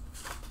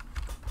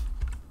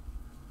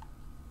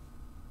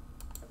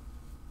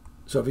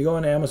 So if you go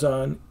on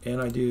Amazon and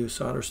I do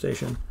solder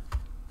station,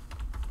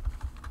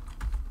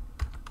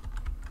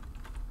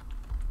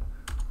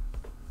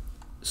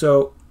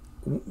 so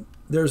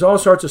there's all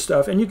sorts of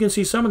stuff, and you can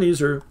see some of these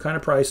are kind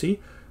of pricey.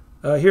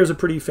 Here's a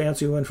pretty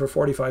fancy one for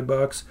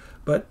 $45,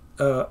 but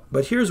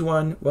here's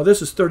one. Well,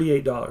 this is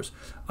 $38.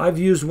 I've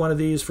used one of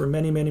these for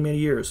many, many, many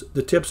years.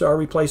 The tips are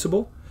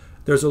replaceable.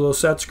 There's a little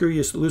set screw.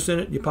 You loosen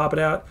it, you pop it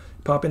out,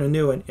 pop in a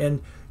new one,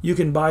 and you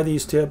can buy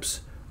these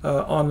tips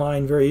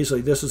online very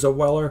easily. This is a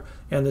Weller,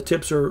 and the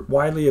tips are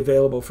widely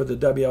available for the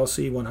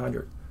WLC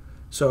 100.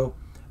 So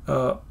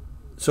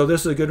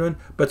this is a good one,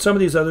 but some of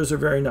these others are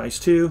very nice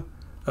too.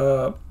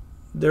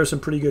 There's some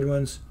pretty good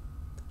ones.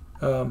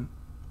 Yeah,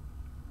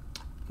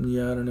 I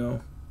don't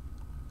know.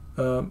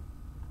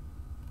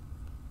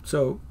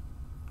 So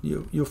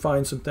you'll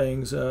find some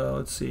things.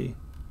 Let's see.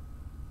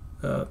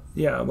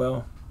 Yeah,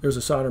 well, there's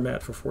a solder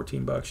mat for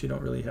 $14. You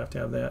don't really have to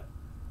have that.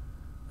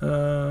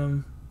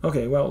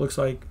 Okay, well, it looks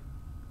like,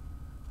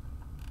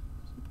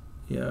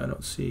 yeah, I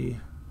don't see.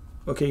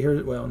 Okay,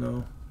 here, well,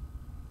 no.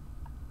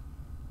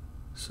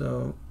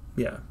 So,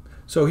 yeah.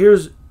 So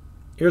here's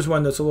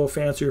one that's a little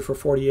fancier for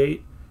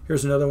 $48.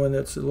 Here's another one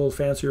that's a little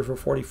fancier for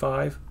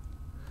 $45.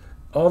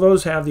 All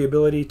those have the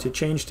ability to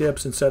change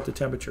tips and set the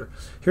temperature.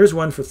 Here's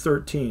one for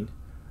 $13.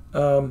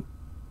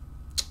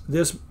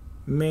 This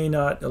may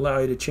not allow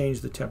you to change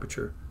the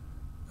temperature.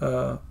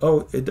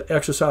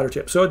 Extra solder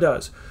tip. So it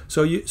does.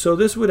 So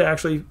this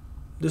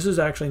is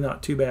actually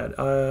not too bad.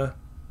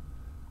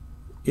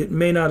 It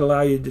may not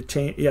allow you to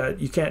change. Yeah,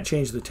 you can't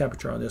change the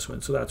temperature on this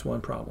one. So that's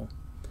one problem.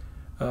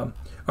 All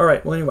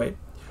right. Well, anyway,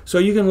 so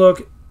you can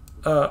look.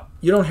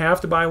 You don't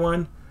have to buy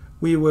one.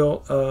 We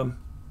will.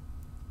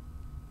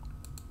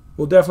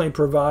 We'll definitely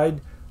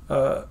provide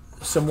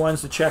some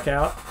ones to check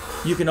out.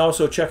 You can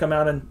also check them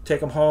out and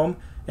take them home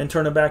and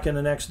turn them back in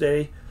the next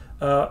day.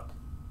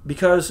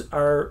 Because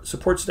our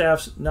support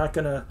staff's not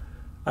going to,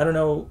 I don't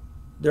know,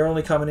 they're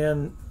only coming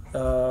in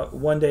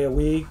 1 day a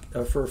week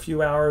for a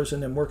few hours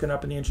and then working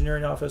up in the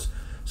engineering office.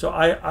 So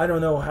I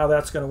don't know how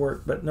that's going to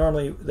work, but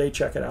normally they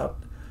check it out.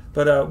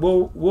 But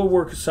we'll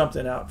work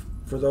something out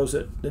for those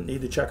that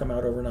need to check them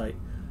out overnight.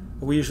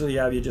 We usually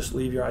have you just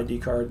leave your ID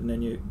card and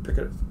then you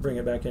bring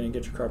it back in and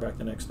get your car back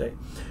the next day.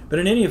 But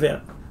in any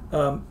event,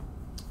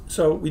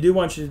 so we do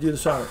want you to do the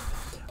solder.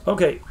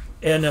 Okay,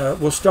 and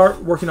we'll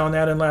start working on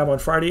that in lab on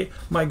Friday.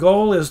 My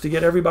goal is to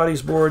get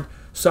everybody's board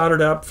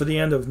soldered up for the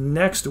end of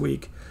next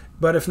week.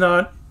 But if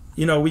not,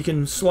 you know, we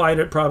can slide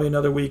it probably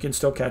another week and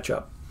still catch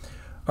up.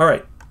 All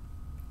right.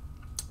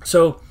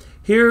 So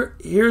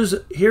here's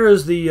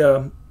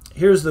the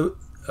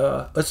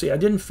let's see. I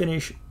didn't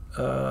finish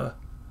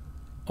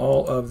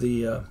all of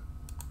the.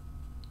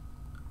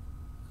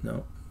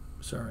 No,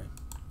 sorry.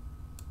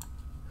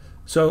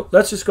 So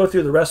let's just go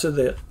through the rest of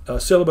the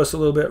syllabus a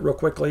little bit real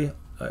quickly,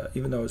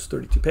 even though it's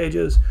 32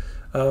 pages.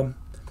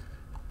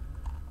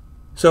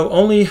 So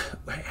only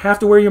have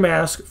to wear your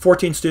mask,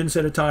 14 students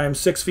at a time,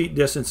 6 feet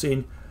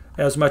distancing,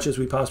 as much as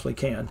we possibly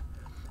can.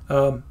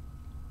 I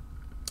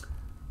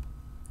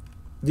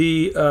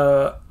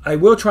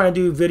will try and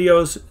do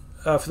videos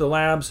for the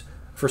labs,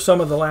 for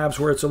some of the labs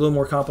where it's a little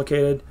more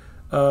complicated,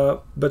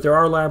 but there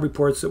are lab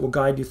reports that will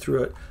guide you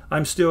through it.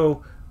 I'm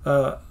still,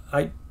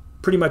 I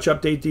pretty much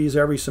update these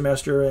every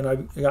semester, and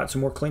I've got some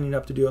more cleaning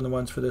up to do on the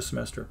ones for this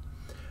semester.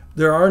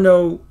 There are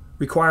no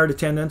required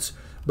attendance,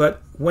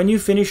 but when you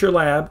finish your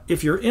lab,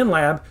 if you're in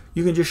lab,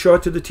 you can just show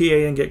it to the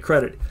TA and get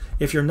credit.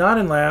 If you're not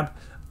in lab,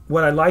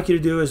 what I'd like you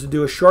to do is to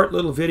do a short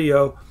little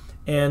video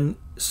and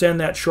send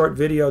that short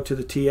video to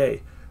the TA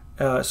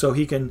so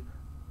he can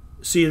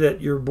see that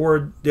your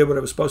board did what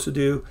it was supposed to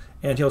do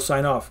and he'll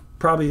sign off.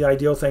 Probably the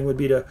ideal thing would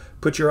be to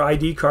put your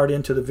ID card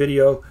into the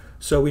video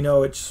so we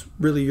know it's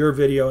really your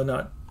video and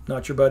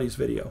not your buddy's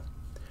video.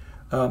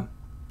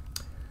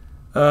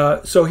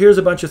 So here's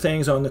a bunch of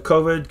things on the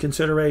COVID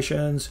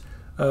considerations,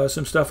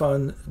 some stuff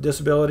on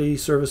disability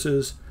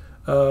services,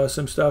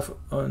 some stuff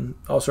on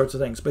all sorts of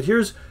things. But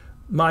here's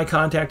my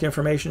contact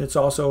information. It's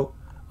also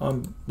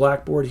on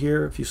Blackboard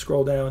here. If you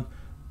scroll down,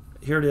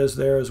 here it is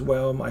there as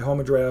well. My home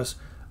address,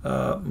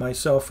 my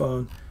cell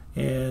phone,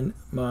 and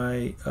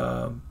my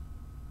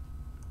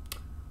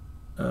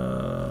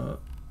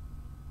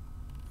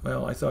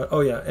well, I thought,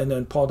 oh yeah, and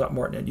then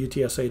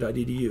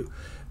paul.morton@utsa.edu.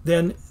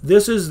 Then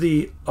this is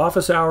the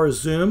office hours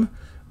Zoom.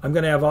 I'm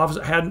going to have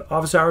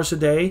office hours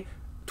today,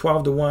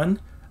 12 to 1.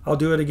 I'll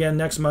do it again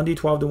next Monday,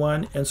 12 to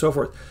 1, and so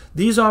forth.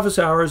 These office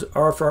hours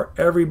are for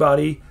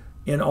everybody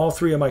in all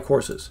 3 of my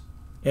courses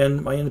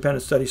and my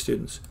independent study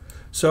students.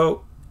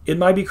 So it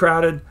might be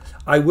crowded.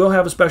 I will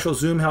have a special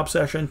Zoom help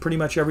session pretty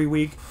much every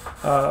week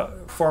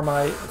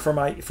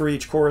for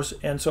each course,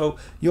 and so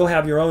you'll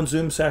have your own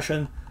Zoom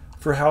session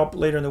for help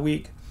later in the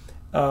week.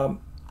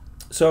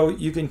 So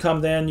you can come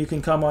then. You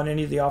can come on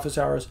any of the office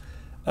hours.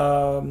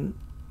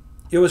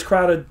 It was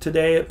crowded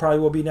today. It probably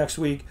will be next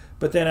week.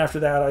 But then after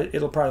that,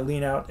 it'll probably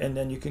lean out, and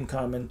then you can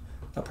come and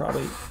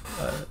probably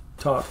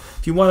talk.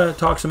 If you want to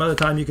talk some other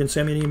time, you can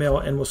send me an email,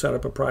 and we'll set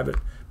up a private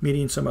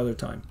meeting some other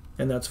time,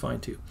 and that's fine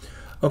too.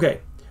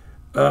 Okay.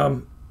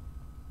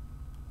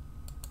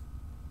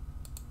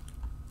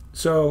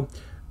 So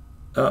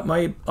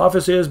my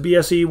office is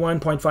BSE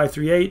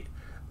 1.538,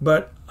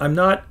 but I'm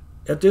not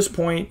at this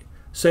point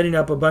setting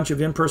up a bunch of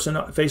in-person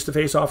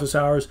face-to-face office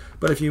hours.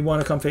 But if you want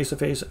to come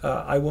face-to-face,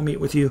 I will meet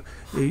with you.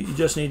 You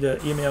just need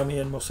to email me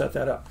and we'll set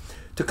that up.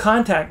 To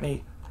contact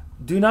me,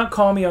 do not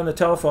call me on the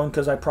telephone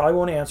because I probably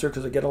won't answer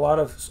because I get a lot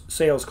of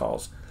sales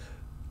calls.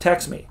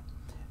 Text me.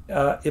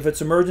 If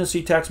it's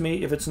emergency, text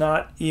me. If it's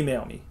not,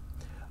 email me.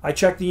 I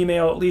check the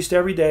email at least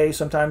every day,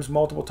 sometimes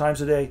multiple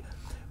times a day,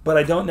 but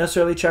I don't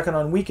necessarily check it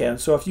on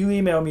weekends. So if you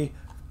email me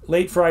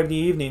late Friday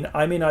evening,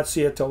 I may not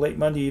see it till late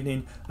Monday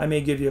evening. I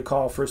may give you a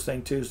call first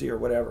thing Tuesday or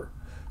whatever.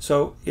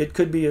 So it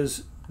could be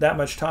that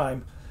much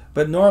time,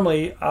 but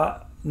normally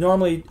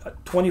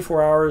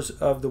 24 hours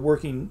of the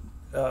working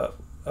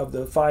of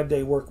the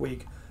 5-day work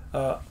week,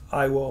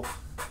 I will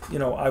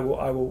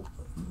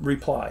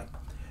reply.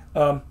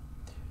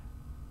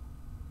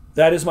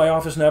 That is my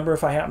office number.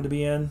 If I happen to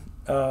be in,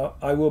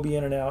 I will be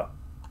in and out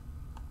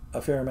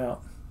a fair amount.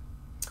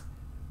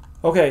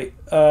 Okay.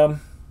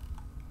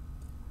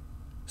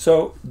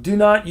 So do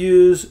not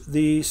use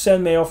the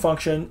send mail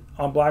function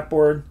on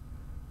Blackboard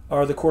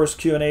or the course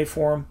Q&A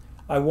form.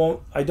 I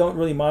don't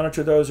really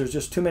monitor those. There's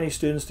just too many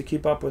students to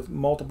keep up with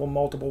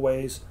multiple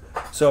ways.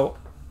 So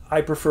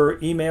I prefer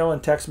email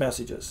and text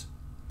messages.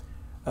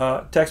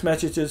 Text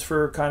messages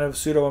for kind of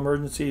pseudo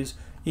emergencies,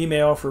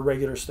 email for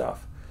regular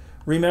stuff.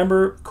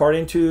 Remember,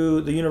 according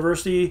to the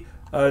university,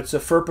 it's a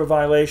FERPA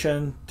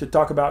violation to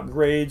talk about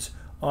grades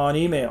on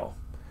email.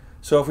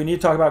 So if we need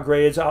to talk about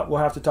grades, we'll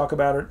have to talk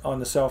about it on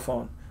the cell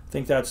phone. I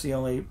think that's the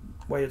only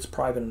way it's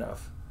private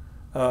enough.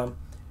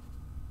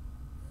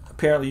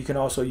 Apparently you can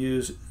also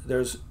use,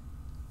 there's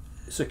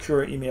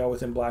secure email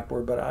within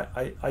Blackboard, but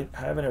I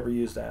haven't ever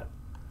used that.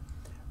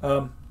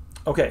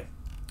 Okay,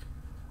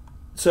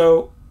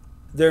 so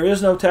there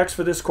is no text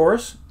for this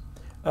course.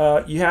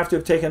 You have to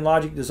have taken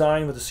Logic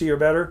Design with a C or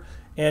better,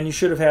 and you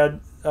should have had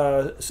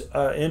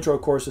intro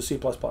course to C++.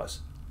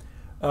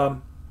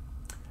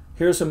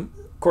 Here's some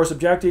course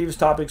objectives,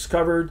 topics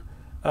covered.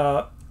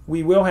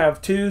 We will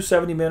have 2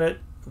 70-minute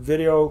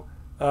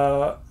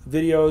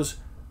videos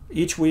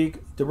each week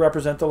to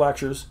represent the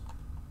lectures.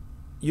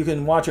 You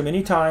can watch them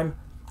anytime,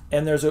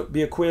 and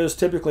be a quiz.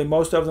 Typically,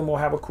 most of them will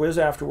have a quiz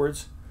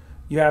afterwards.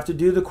 You have to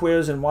do the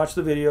quiz and watch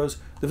the videos.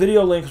 The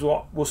video links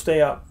will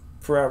stay up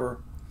forever,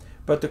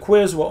 but the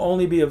quiz will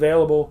only be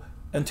available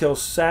until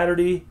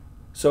Saturday.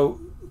 So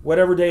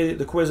whatever day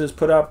the quiz is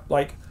put up,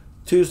 like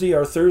Tuesday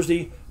or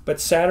Thursday, but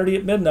Saturday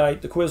at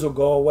midnight, the quiz will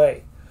go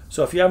away.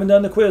 So if you haven't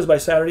done the quiz by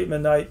Saturday at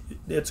midnight,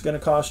 it's going to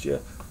cost you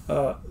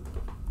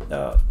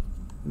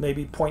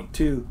maybe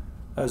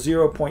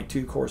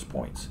 0.2 course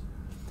points.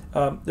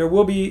 There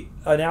will be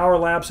an hour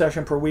lab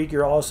session per week.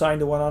 You're all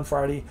assigned to one on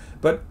Friday,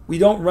 but we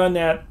don't run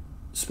that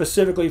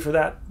specifically for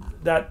that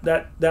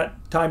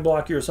time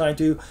block you're assigned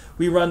to.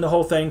 We run the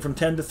whole thing from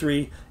 10 to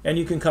 3, and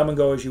you can come and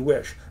go as you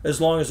wish,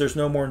 as long as there's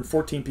no more than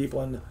 14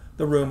 people in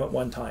the room at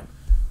one time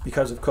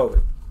because of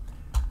COVID.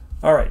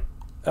 All right,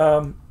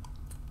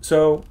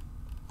 so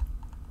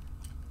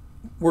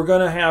we're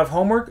going to have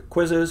homework,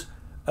 quizzes,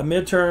 a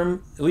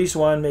midterm, at least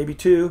 1, maybe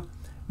 2,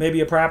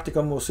 maybe a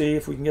practicum. We'll see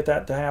if we can get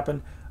that to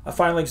happen. A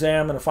final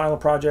exam and a final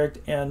project,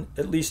 and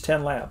at least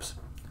 10 labs.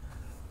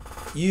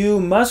 You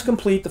must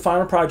complete the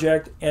final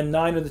project and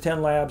 9 of the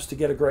 10 labs to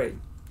get a grade.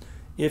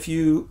 If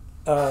you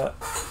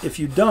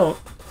don't,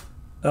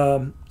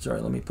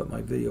 sorry, let me put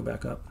my video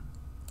back up.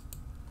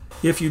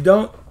 If you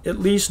don't at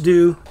least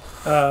do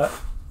 9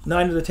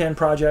 of the 10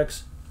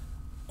 projects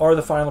or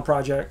the final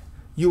project,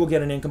 you will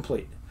get an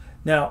incomplete.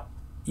 Now,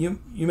 you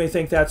may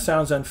think that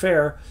sounds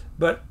unfair,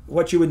 but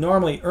what you would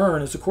normally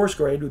earn as a course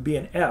grade would be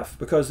an F,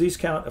 because these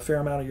count a fair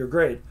amount of your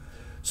grade.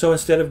 So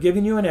instead of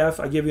giving you an F,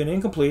 I give you an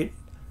incomplete,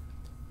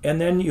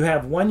 and then you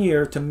have 1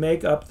 year to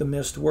make up the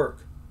missed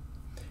work.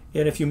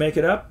 And if you make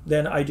it up,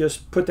 then I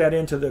just put that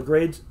into the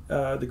grade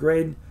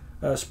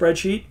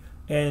spreadsheet,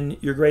 and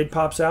your grade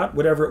pops out.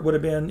 Whatever it would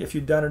have been if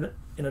you'd done it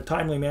in a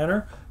timely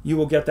manner, you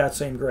will get that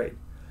same grade.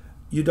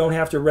 You don't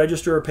have to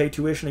register or pay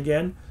tuition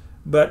again.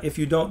 But if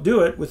you don't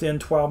do it within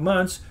 12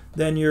 months,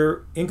 then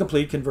your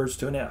incomplete converts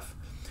to an F.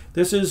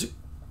 This is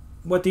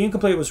what the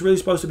incomplete was really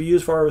supposed to be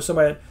used for. Was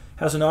somebody that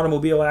has an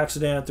automobile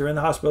accident, they're in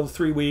the hospital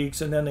 3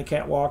 weeks, and then they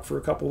can't walk for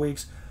a couple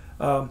weeks.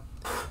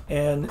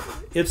 And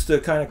it's to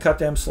kind of cut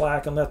them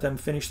slack and let them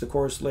finish the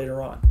course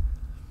later on.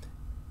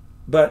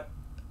 But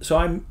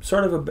so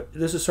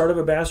this is sort of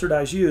a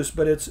bastardized use,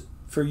 but it's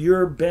for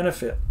your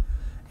benefit.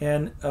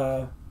 And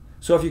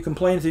so if you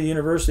complain to the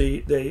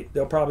university,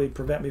 they'll probably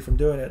prevent me from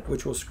doing it,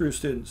 which will screw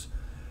students.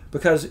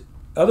 Because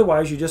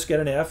otherwise you just get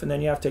an F and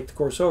then you have to take the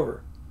course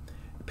over.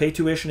 Pay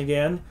tuition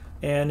again,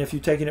 and if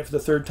you're taking it for the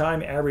 3rd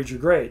time, average your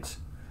grades.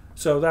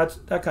 So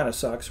that kind of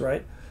sucks,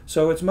 right?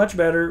 So it's much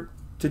better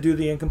to do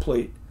the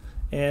incomplete.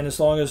 And as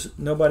long as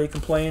nobody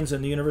complains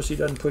and the university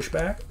doesn't push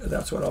back,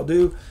 that's what I'll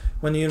do.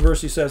 When the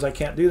university says I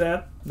can't do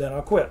that, then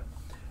I'll quit.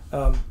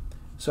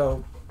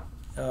 So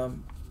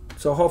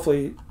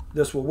hopefully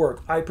this will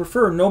work. I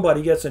prefer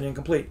nobody gets an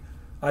incomplete.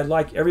 I'd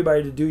like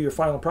everybody to do your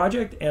final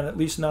project and at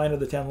least 9 of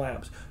the 10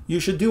 labs. You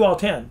should do all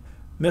 10.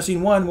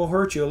 Missing 1 will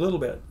hurt you a little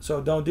bit,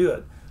 so don't do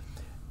it.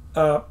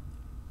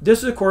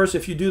 This is, of course,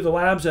 if you do the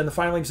labs and the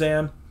final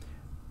exam,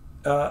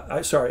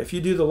 if you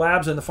do the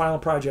labs and the final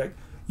project,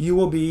 you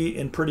will be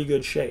in pretty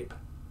good shape.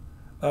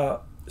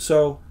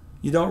 So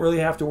you don't really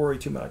have to worry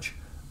too much.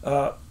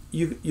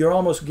 You're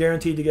almost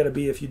guaranteed to get a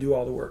B if you do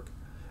all the work.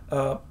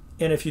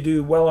 And if you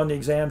do well on the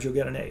exams, you'll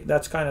get an A.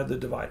 That's kind of the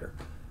divider.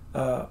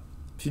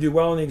 If you do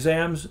well on the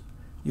exams,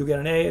 you'll get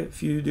an A.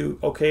 If you do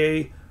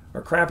okay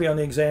or crappy on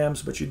the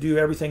exams, but you do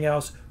everything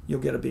else,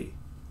 you'll get a B.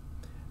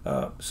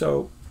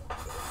 So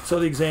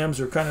the exams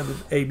are kind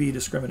of the A-B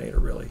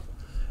discriminator, really.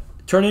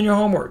 Turn in your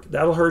homework.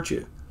 That'll hurt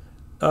you.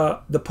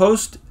 The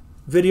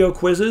post-video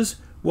quizzes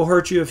will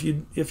hurt you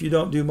if you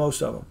don't do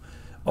most of them.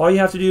 All you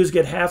have to do is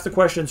get half the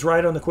questions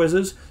right on the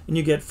quizzes, and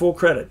you get full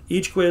credit.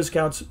 Each quiz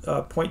counts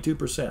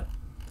 0.2%.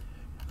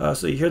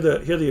 So you hear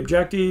the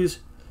objectives.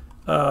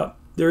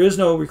 There is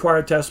no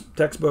required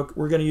textbook.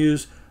 We're going to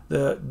use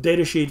the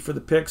data sheet for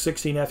the PIC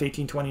 16F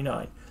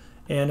 1829.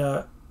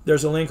 And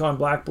there's a link on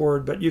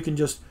Blackboard, but you can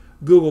just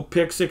Google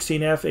PIC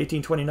 16F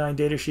 1829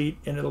 data sheet,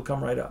 and it'll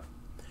come right up.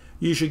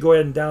 You should go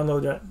ahead and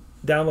download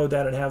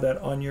that and have that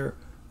on your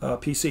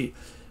PC.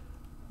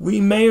 We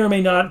may or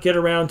may not get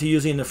around to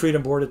using the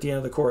Freedom Board at the end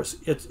of the course.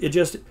 It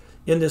just,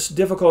 in this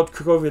difficult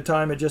COVID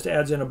time, it just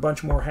adds in a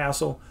bunch more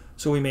hassle,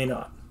 so we may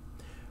not.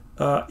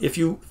 If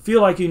you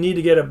feel like you need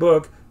to get a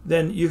book,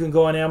 then you can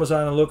go on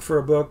Amazon and look for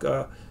a book,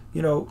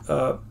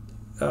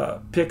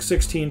 PIC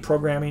 16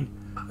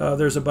 programming.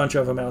 There's a bunch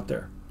of them out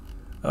there.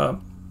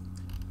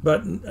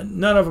 But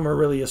none of them are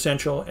really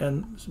essential,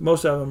 and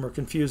most of them are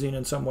confusing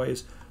in some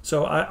ways.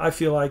 So I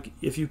feel like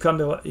if you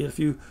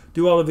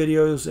do all the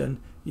videos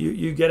and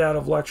you get out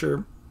of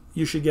lecture,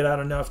 you should get out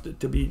enough to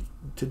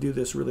do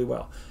this really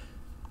well.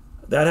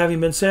 That having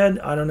been said,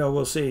 I don't know,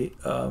 we'll see.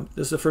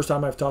 This is the first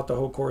time I've taught the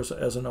whole course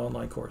as an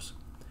online course.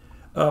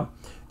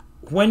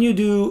 when you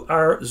do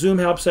our Zoom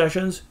help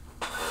sessions,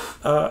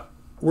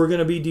 we're going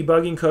to be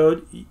debugging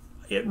code.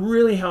 I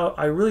really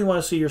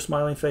want to see your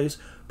smiling face.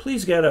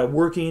 Please get a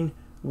working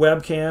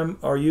webcam,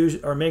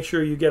 or make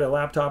sure you get a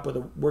laptop with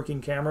a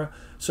working camera,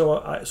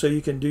 so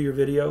you can do your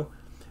video.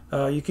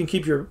 You can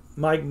keep your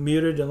mic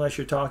muted unless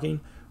you're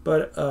talking,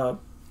 but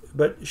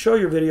show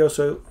your video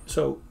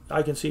so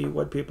I can see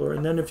what people are.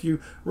 And then if you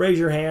raise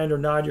your hand or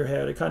nod your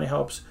head, it kind of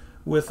helps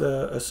with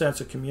a sense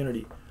of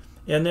community.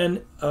 And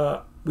then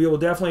we will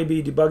definitely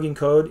be debugging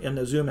code in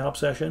the Zoom help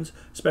sessions,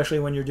 especially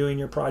when you're doing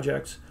your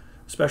projects,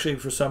 especially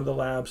for some of the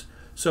labs.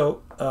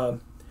 So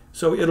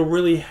it'll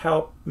really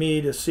help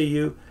me to see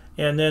you.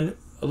 And then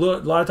a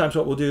lot of times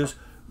what we'll do is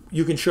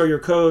you can show your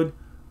code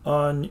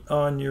on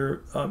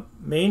your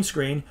main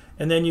screen,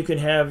 and then you can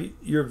have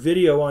your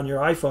video on your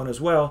iPhone as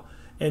well,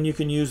 and you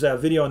can use that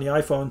video on the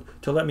iPhone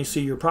to let me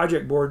see your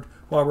project board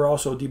while we're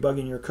also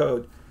debugging your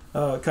code.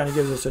 It kind of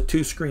gives us a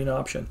two-screen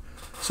option.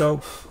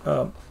 So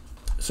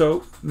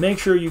make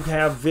sure you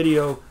have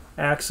video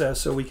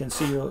access so we can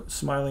see your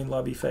smiling,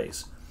 lovey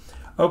face.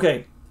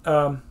 Okay,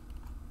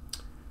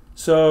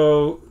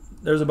 so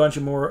there's a bunch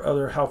of more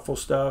other helpful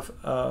stuff.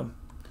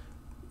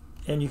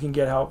 And you can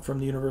get help from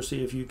the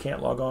university if you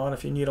can't log on.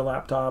 If you need a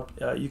laptop,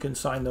 you can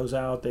sign those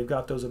out. They've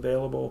got those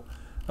available.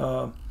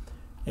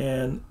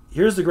 And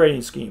here's the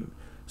grading scheme.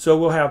 So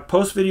we'll have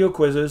post-video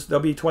quizzes.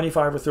 There'll be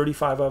 25 or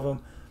 35 of them.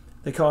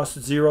 They cost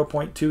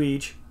 0.2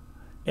 each.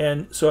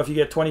 And so if you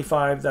get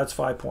 25, that's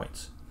 5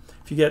 points.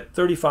 If you get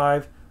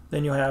 35,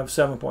 then you'll have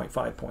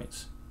 7.5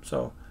 points.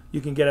 So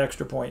you can get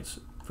extra points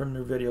from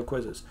your video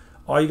quizzes.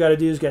 All you got to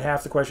do is get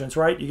half the questions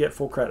right. You get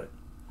full credit.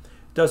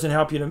 It doesn't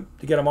help you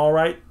to get them all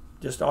right.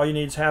 Just all you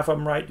need is half of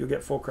them right, you'll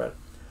get full credit.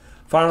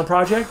 Final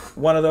project,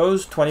 1 of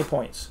those, 20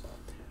 points.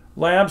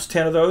 Labs,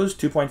 10 of those,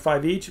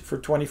 2.5 each for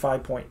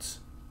 25 points.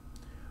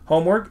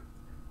 Homework,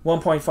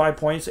 1.5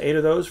 points, 8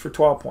 of those for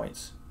 12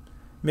 points.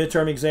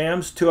 Midterm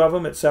exams, 2 of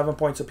them at 7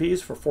 points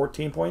apiece for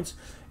 14 points,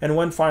 and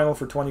 1 final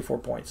for 24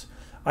 points.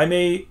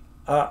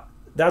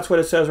 That's what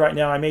it says right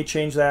now. I may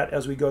change that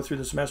as we go through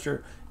the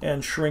semester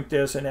and shrink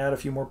this and add a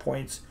few more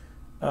points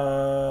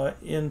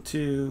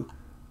into,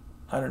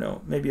 I don't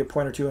know, maybe a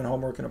point or two in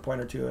homework and a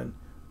point or two in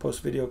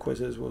post-video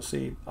quizzes. We'll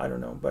see. I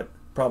don't know, but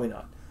probably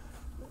not.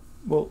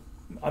 Well,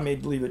 I may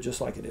leave it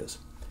just like it is.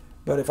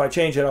 But if I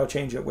change it, I'll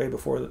change it way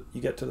before you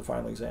get to the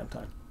final exam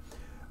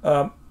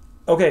time.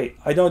 Okay,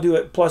 I don't do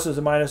it pluses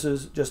and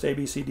minuses, just A,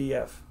 B, C, D,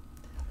 F.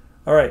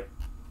 All right.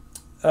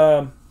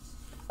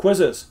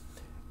 Quizzes.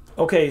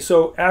 Okay,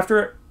 so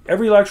after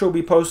every lecture will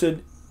be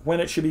posted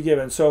when it should be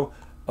given. So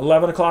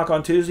 11 o'clock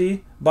on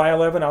Tuesday, by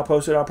 11 I'll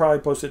post it. I'll probably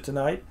post it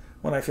tonight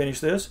when I finish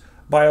this.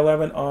 By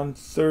 11 on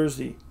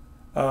Thursday.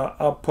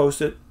 I'll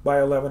post it by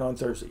 11 on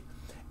Thursday.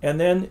 And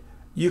then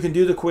you can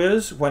do the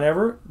quiz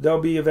whenever. They'll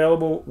be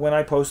available when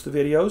I post the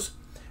videos.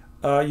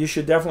 You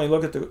should definitely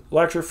look at the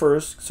lecture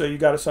first, so you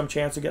got some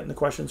chance of getting the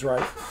questions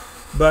right.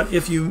 But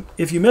if you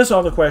miss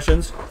all the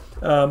questions,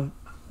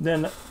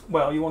 then,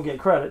 well, you won't get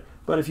credit.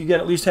 But if you get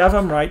at least half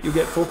of them right, you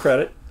get full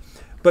credit.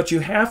 But you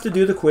have to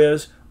do the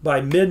quiz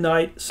by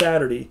midnight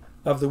Saturday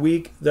of the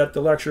week that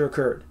the lecture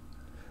occurred.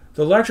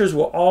 The lectures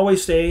will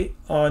always stay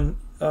on,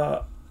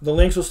 the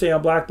links will stay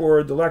on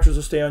Blackboard, the lectures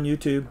will stay on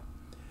YouTube,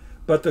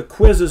 but the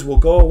quizzes will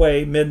go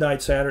away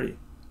midnight Saturday.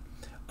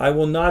 I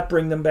will not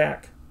bring them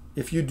back.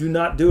 If you do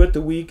not do it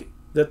the week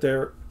that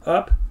they're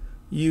up,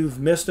 you've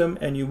missed them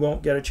and you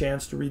won't get a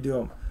chance to redo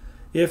them.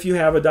 If you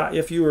have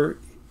if you were,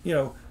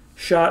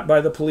 shot by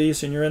the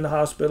police and you're in the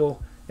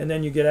hospital and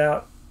then you get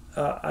out,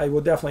 I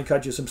will definitely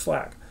cut you some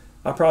slack.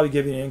 I'll probably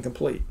give you an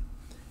incomplete,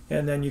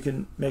 and then you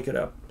can make it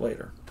up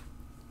later.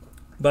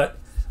 But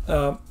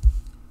other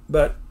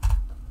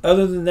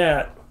than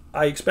that,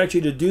 I expect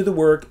you to do the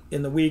work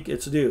in the week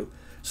it's due.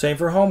 Same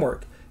for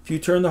homework. If you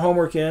turn the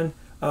homework in,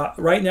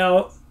 right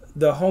now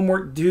the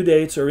homework due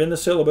dates are in the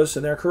syllabus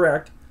and they're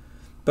correct,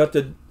 but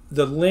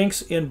the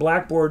links in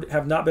Blackboard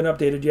have not been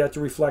updated yet to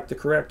reflect the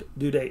correct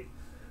due date.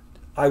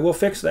 I will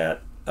fix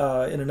that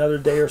in another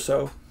day or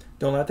so.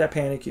 Don't let that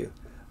panic you.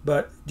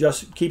 But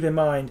just keep in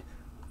mind,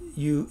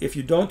 if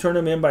you don't turn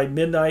them in by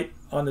midnight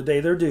on the day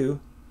they're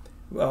due,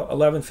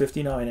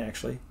 11:59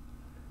 actually,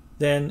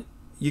 then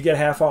you get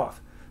half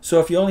off. So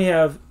if you only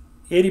have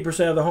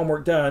 80% of the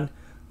homework done,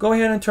 go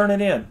ahead and turn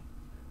it in.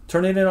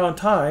 Turn it in on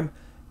time,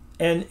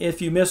 and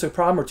if you miss a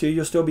problem or two,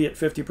 you'll still be at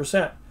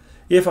 50%.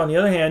 If, on the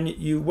other hand,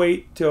 you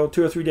wait till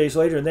 2 or 3 days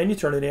later and then you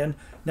turn it in,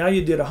 now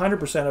you did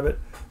 100% of it,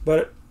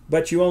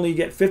 but you only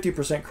get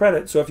 50%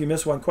 credit, so if you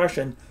miss one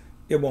question,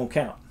 it won't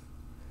count.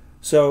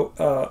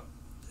 So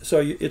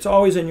it's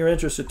always in your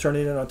interest to turn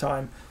it in on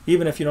time,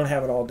 even if you don't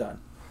have it all done.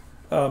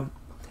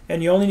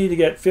 And you only need to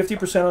get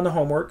 50% on the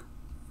homework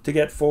to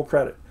get full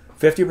credit.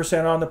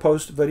 50% on the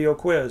post-video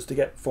quiz to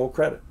get full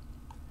credit.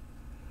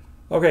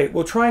 Okay,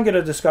 we'll try and get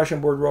a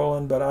discussion board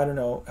rolling, but I don't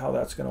know how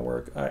that's going to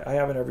work. I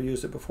haven't ever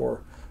used it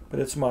before, but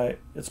it's my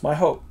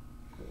hope.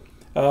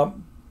 I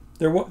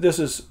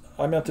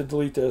meant to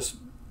delete this.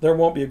 There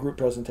won't be a group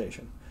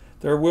presentation.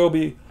 There will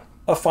be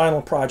a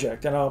final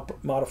project, and I'll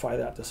modify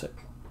that to say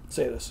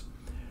this.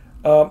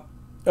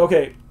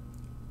 Okay,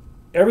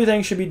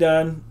 everything should be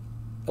done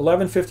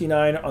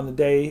 11:59 on the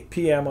day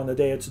p.m. on the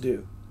day it's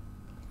due.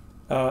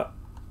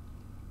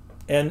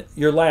 And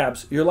your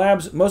labs,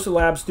 most of the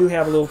labs do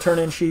have a little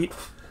turn-in sheet.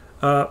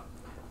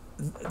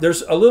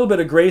 There's a little bit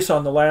of grace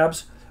on the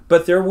labs,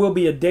 but there will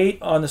be a date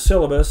on the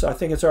syllabus, I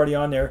think it's already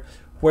on there,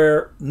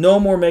 where no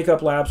more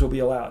makeup labs will be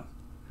allowed.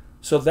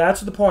 So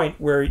that's the point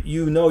where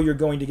you know you're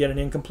going to get an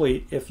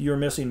incomplete if you're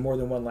missing more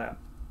than one lab.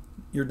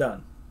 You're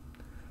done.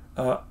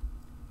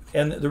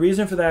 And the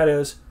reason for that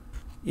is,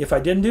 if I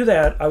didn't do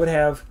that, I would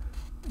have,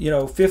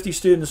 50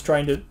 students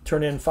trying to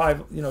turn in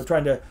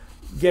trying to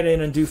get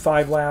in and do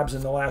 5 labs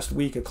in the last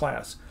week of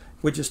class,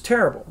 which is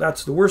terrible.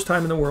 That's the worst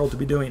time in the world to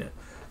be doing it,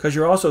 because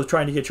you're also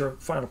trying to get your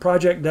final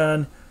project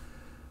done.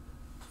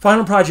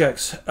 Final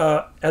projects.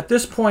 At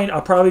this point,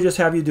 I'll probably just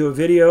have you do a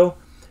video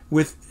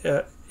with,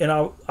 and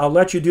I'll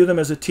let you do them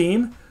as a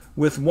team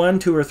with 1,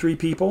 2, or 3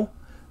 people.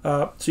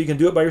 So you can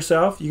do it by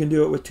yourself. You can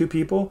do it with 2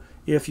 people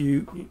if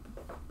you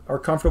are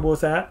comfortable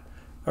with that,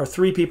 or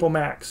 3 people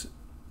max,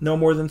 no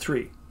more than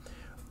 3.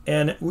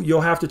 And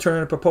you'll have to turn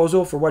in a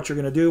proposal for what you're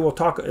going to do. We'll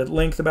talk at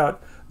length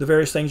about the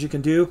various things you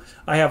can do.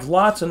 I have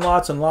lots and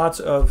lots and lots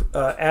of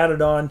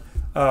added on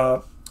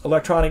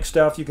electronic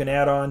stuff you can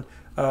add on.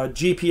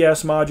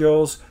 GPS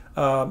modules,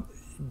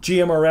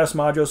 GMRS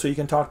modules, so you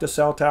can talk to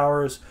cell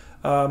towers,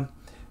 temperature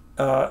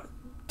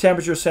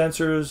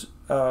sensors,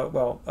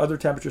 other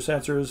temperature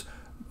sensors,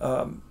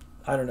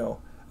 I don't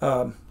know,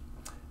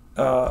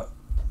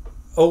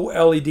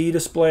 OLED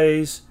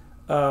displays,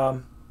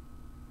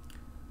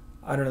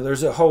 I don't know,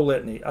 there's a whole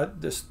litany. I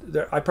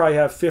probably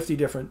have 50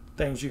 different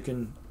things you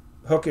can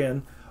hook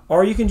in,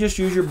 or you can just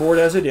use your board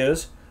as it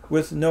is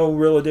with no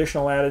real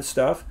additional added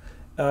stuff.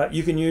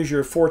 You can use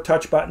your 4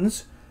 touch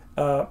buttons,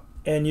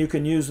 and you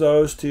can use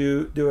those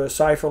to do a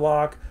cipher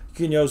lock. You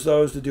can use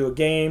those to do a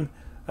game.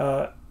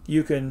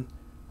 You can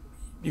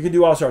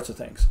do all sorts of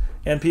things,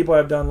 and people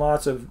have done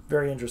lots of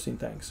very interesting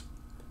things.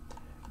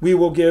 We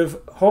will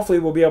hopefully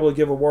we'll be able to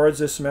give awards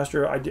this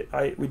semester.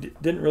 We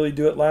didn't really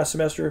do it last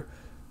semester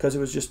because it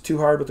was just too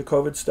hard with the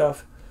COVID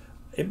stuff.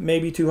 It may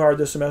be too hard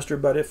this semester,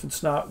 but if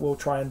it's not, we'll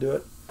try and do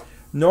it.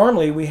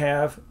 Normally we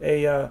have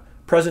a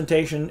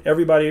presentation.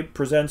 Everybody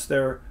presents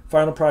their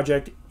final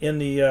project in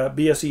the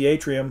BSE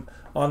atrium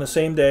on the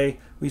same day.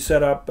 We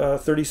set up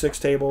 36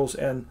 tables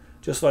and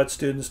just let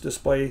students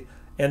display,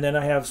 and then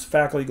I have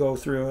faculty go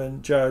through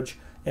and judge,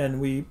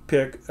 and we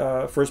pick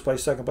first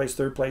place, second place,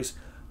 third place,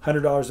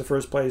 $100 to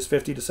first place,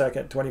 $50 to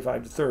second,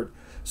 $25 to third.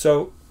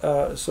 So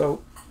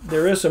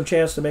there is some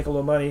chance to make a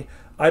little money.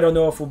 I don't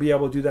know if we'll be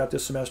able to do that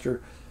this semester.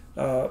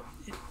 Who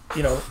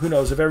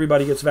knows? If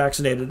everybody gets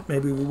vaccinated,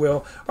 maybe we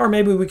will, or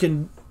maybe we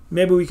can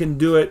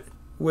do it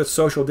with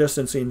social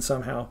distancing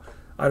somehow.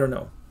 I don't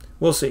know.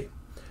 We'll see.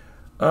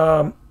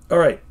 All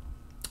right.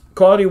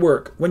 Quality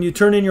work. When you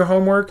turn in your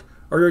homework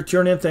or you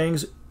turn in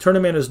things, turn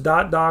them in as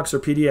 .docs or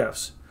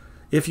PDFs.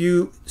 If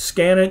you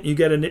scan it, you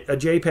get a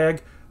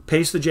JPEG,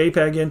 paste the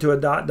JPEG into a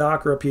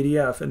 .doc or a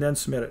PDF, and then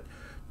submit it.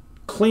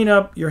 Clean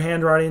up your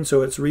handwriting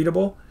so it's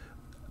readable.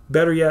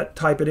 Better yet,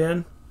 type it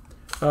in.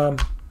 All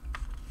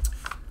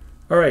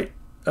right.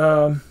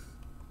 Yeah,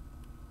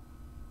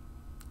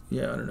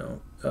 I don't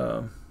know.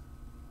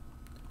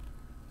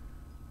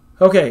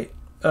 Okay.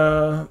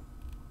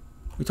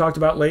 We talked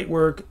about late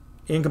work,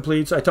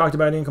 incompletes. I talked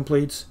about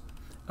incompletes.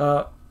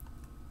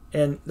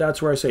 And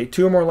that's where I say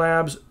 2 or more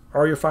labs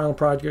or your final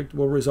project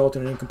will result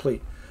in an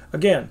incomplete.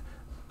 Again,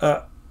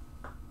 I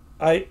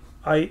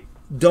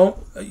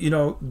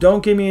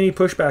don't give me any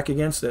pushback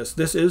against this.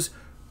 This is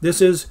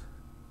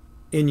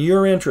in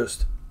your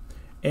interest.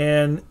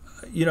 And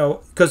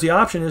because the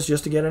option is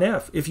just to get an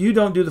F. If you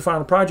don't do the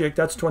final project,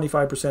 that's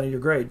 25% of your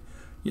grade.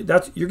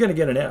 You're going to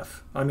get an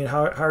F. I mean,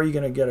 how are you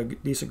going to get a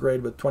decent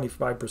grade with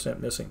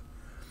 25% missing?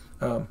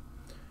 All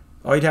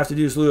you'd have to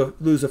do is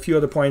lose a few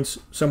other points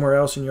somewhere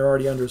else, and you're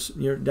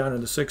down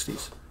in the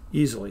 60s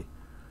easily.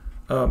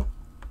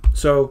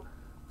 So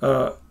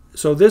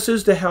this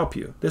is to help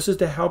you. This is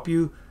to help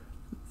you,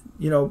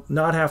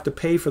 not have to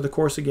pay for the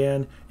course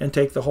again and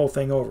take the whole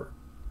thing over.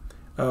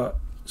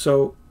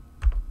 So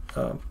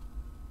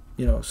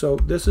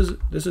this is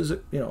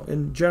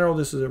in general,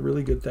 this is a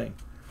really good thing.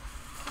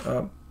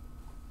 All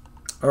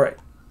right.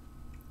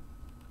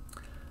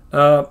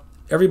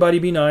 Everybody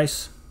be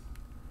nice.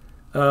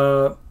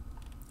 All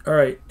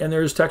right, and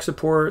there's tech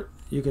support.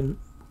 You can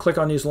click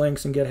on these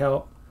links and get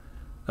help.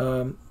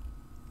 For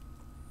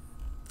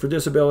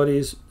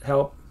disabilities,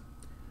 help.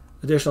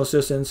 Additional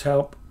assistance,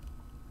 help.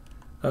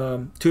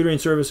 Tutoring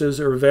services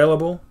are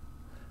available.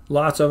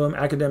 Lots of them.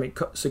 Academic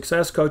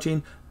success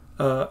coaching.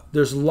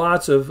 There's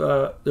lots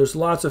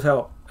of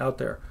help out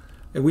there.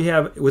 And we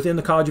have within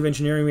the College of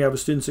Engineering, we have a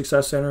Student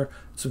Success Center.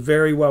 It's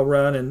very well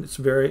run and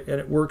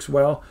it works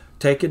well.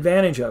 Take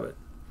advantage of it.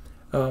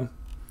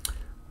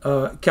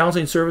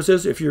 Counseling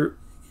services. If you're,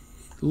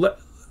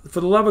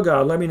 for the love of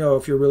God, let me know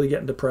if you're really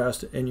getting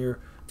depressed and you're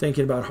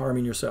thinking about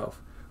harming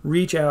yourself.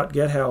 Reach out,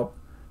 get help.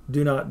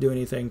 Do not do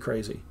anything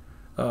crazy.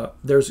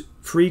 There's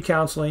free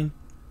counseling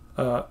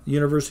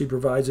University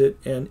provides it,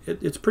 and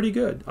it's pretty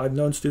good. I've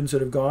known students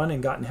that have gone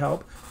and gotten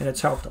help, and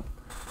it's helped them.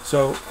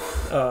 So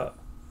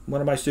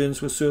one of my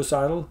students was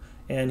suicidal,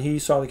 and he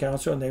saw the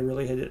counselor, and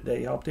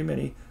they helped him,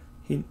 and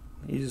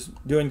he's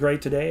doing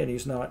great today, and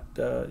he's not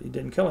he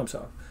didn't kill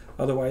himself.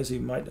 Otherwise, he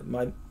might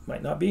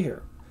not be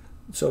here.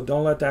 So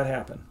don't let that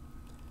happen.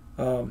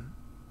 All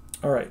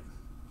right.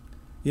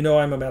 You know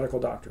I'm a medical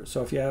doctor,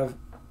 so if you have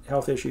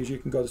health issues, you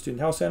can go to the Student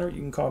Health Center. You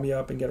can call me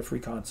up and get a free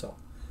consult.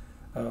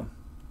 All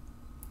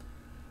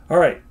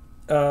right.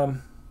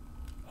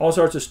 All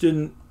sorts of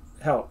student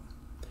help.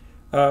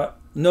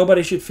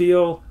 Nobody should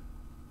feel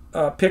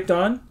picked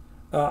on.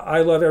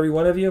 I love every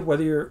one of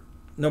you,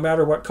 no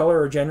matter what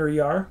color or gender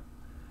you are.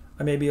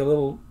 I may be a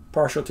little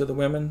partial to the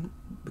women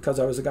because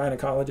I was a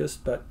gynecologist,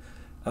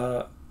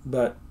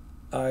 but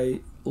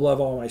I love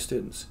all my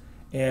students.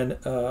 And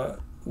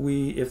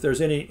if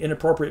there's any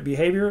inappropriate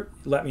behavior,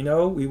 let me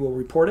know. We will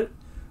report it.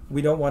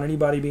 We don't want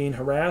anybody being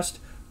harassed,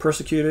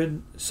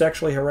 persecuted,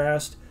 sexually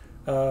harassed.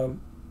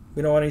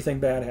 We don't want anything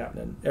bad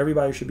happening.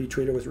 Everybody should be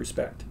treated with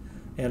respect.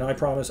 And I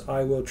promise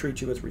I will treat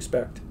you with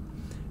respect.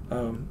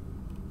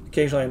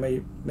 Occasionally I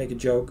may make a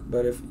joke,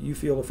 but if you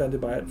feel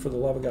offended by it, for the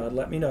love of God,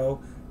 let me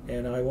know,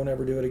 and I won't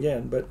ever do it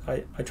again. But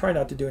I try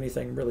not to do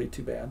anything really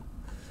too bad.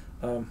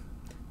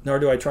 Nor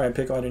do I try and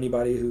pick on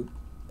anybody who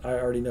I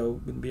already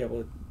know wouldn't be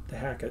able to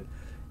hack it.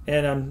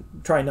 And I'm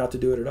trying not to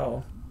do it at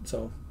all.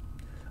 So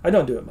I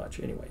don't do it much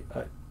anyway.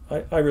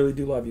 I really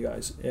do love you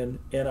guys, and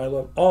I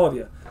love all of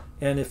you.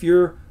 And if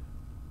you're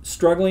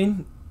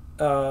struggling,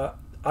 I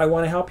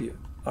want to help you.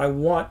 I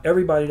want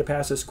everybody to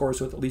pass this course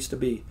with at least a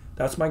B.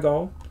 That's my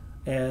goal,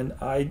 and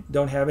I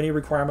don't have any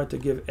requirement to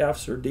give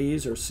F's or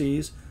D's or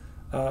C's.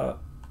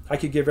 I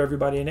could give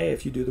everybody an A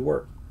if you do the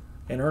work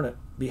and earn it.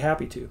 Be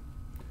happy to.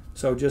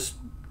 So just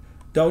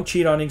don't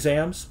cheat on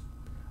exams.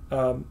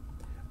 I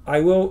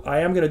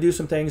am going to do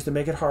some things to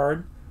make it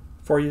hard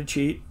for you to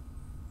cheat.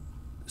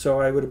 So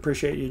I would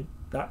appreciate you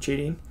not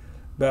cheating.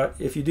 But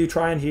if you do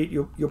try and cheat,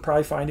 you'll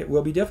probably find it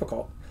will be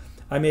difficult.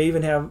 I may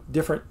even have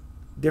different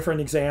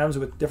exams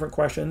with different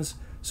questions,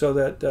 so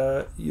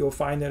that you'll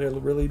find that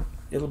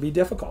it'll be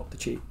difficult to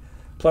cheat.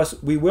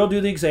 Plus, we will do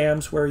the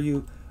exams where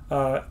you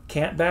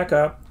can't back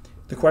up.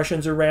 The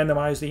questions are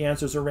randomized, the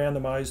answers are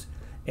randomized,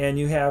 and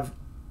you have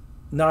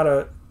not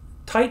a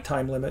tight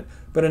time limit,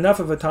 but enough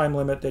of a time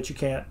limit that you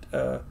can't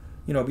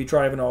be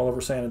driving all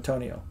over San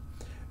Antonio.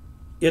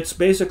 It's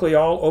basically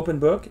all open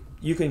book.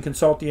 You can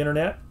consult the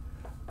internet.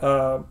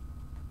 And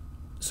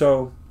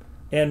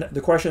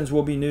the questions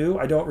will be new.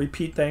 I don't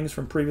repeat things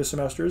from previous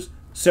semesters.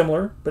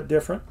 Similar, but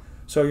different.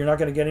 So you're not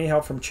going to get any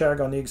help from Chegg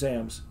on the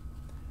exams.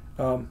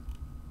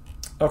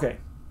 Okay.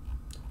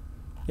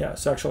 Yeah,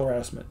 sexual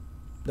harassment.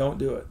 Don't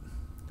do it.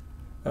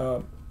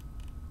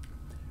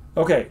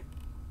 Okay.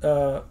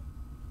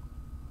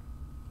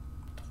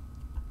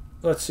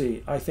 Let's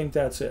see. I think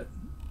that's it.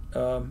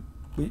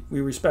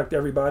 We respect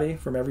everybody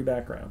from every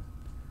background.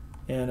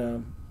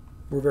 And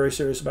we're very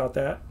serious about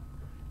that.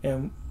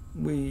 And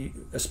we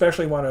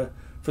especially want to,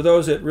 for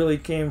those that really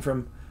came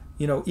from,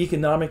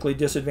 economically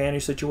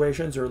disadvantaged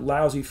situations or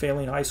lousy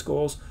failing high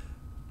schools,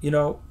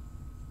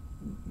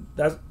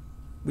 that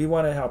we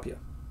want to help you.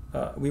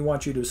 We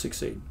want you to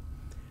succeed.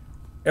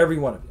 Every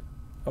one of you.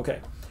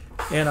 Okay.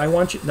 And I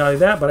want you, not only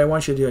that, but I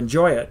want you to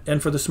enjoy it.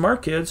 And for the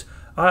smart kids,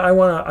 I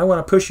want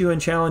to push you and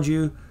challenge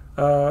you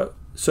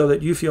so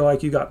that you feel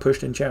like you got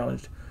pushed and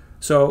challenged.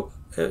 So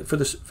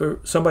for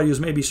somebody who's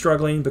maybe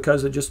struggling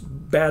because of just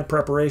bad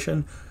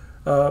preparation,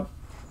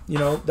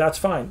 that's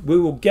fine. We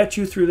will get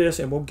you through this,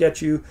 and we'll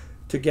get you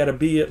to get a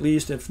B at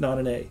least, if not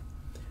an A.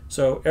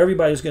 So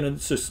everybody's going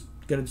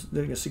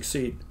to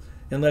succeed,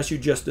 unless you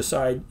just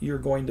decide you're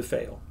going to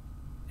fail.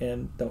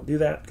 And don't do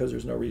that, because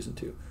there's no reason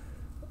to.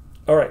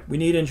 All right, we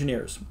need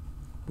engineers.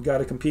 We've got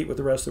to compete with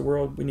the rest of the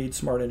world. We need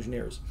smart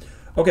engineers.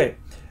 Okay,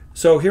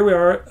 so here we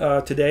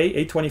are today,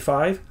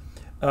 8:25.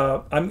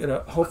 I'm gonna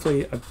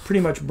hopefully I've pretty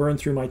much burned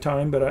through my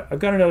time, but I've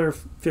got another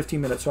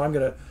 15 minutes, so I'm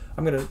gonna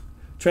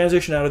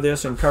transition out of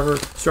this and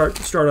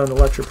start on the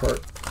lecture part.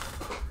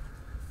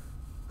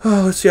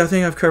 Oh, let's see. I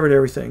think I've covered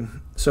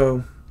everything.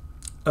 So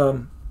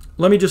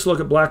let me just look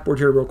at Blackboard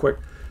here real quick.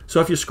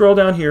 So if you scroll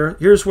down here,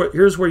 here's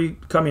where you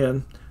come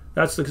in.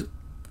 That's the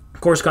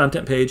course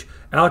content page.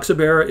 Alex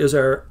Ibarra is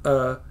our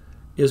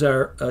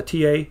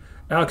TA.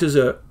 Alex is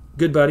a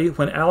good buddy.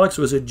 When Alex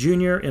was a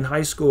junior in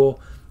high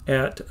school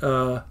at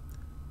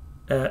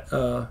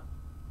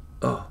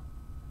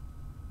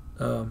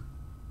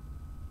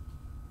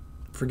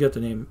forget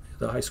the name of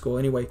the high school.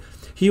 Anyway,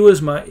 I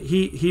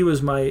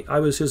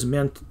was his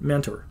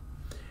mentor,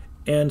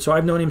 and so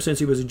I've known him since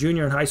he was a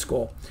junior in high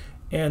school.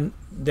 And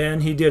then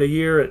he did a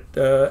year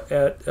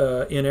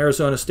in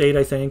Arizona State,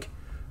 I think,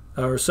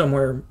 or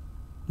somewhere,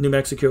 New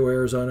Mexico,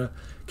 Arizona.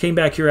 Came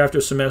back here after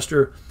a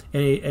semester,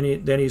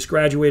 and then he's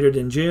graduated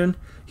in June.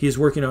 He's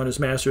working on his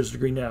master's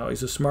degree now.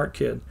 He's a smart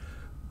kid,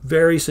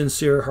 very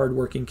sincere,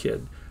 hardworking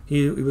kid.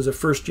 He was a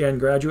first-gen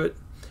graduate,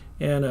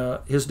 and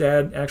his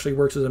dad actually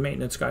works as a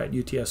maintenance guy at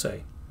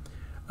UTSA.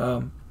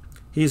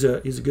 He's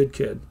a good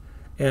kid,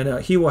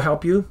 and he will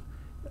help you.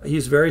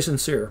 He's very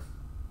sincere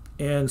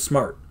and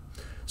smart.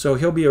 So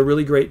he'll be a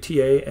really great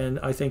TA, and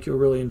I think you'll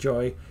really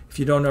enjoy. If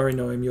you don't already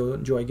know him, you'll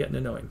enjoy getting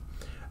to know him.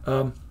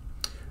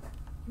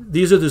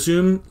 These are the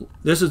Zoom.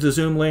 This is the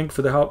Zoom link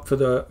for the help for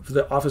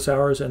the office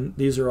hours, and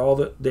these are all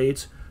the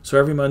dates. So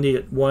every Monday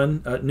at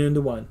noon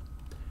to 1.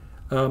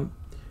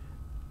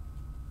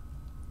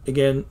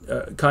 Again,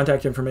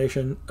 contact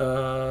information.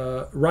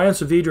 Ryan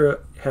Saavedra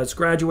has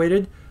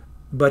graduated,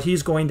 but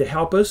he's going to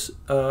help us,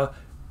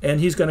 and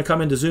he's going to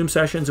come into Zoom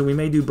sessions, and we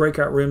may do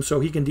breakout rooms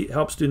so he can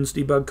help students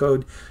debug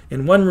code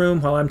in one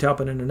room while I'm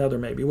helping in another.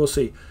 Maybe we'll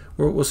see.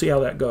 We'll see how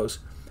that goes.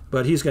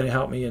 But he's going to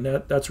help me, and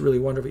that's really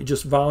wonderful. He's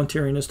just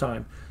volunteering his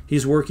time.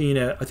 He's working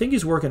at, I think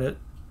he's working at,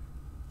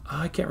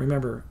 I can't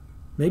remember,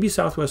 maybe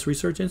Southwest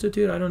Research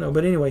Institute. I don't know,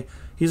 but anyway,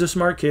 he's a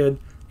smart kid,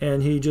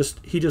 and he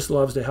just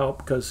loves to help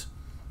because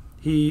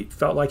he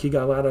felt like he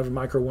got a lot out of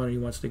Micro 1, and he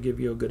wants to give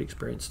you a good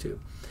experience too.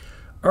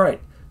 All right,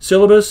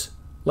 syllabus,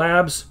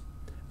 labs.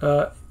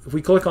 If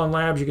we click on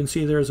labs, you can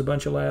see there's a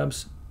bunch of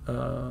labs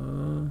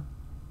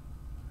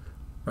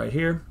right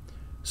here.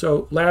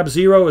 So lab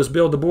 0 is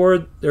build the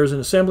board. There's an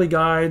assembly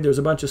guide. There's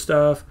a bunch of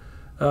stuff.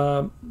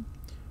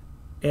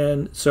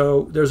 And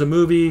so there's a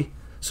movie.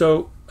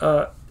 So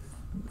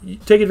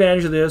take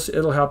advantage of this.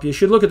 It'll help you. You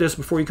should look at this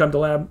before you come to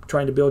lab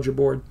trying to build your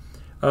board.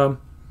 And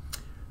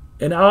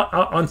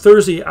on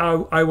Thursday,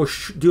 I will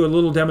do a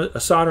little a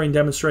soldering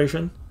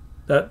demonstration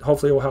that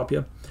hopefully will help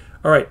you.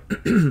 All right.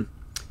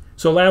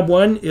 So lab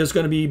 1 is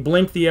going to be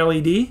blink the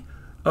LED.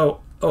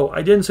 Oh,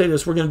 I didn't say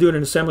this. We're going to do it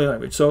in assembly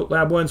language. So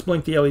lab 1 is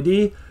blink the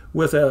LED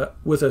with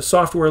a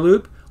software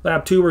loop.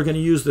 Lab 2, we're going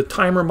to use the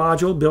timer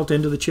module built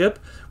into the chip.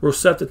 We'll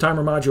set the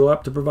timer module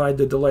up to provide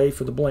the delay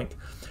for the blink.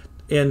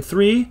 In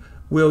 3,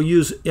 we'll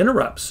use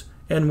interrupts,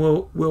 and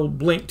we'll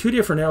blink 2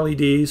 different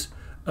LEDs,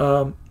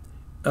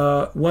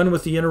 one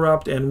with the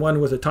interrupt and one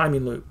with a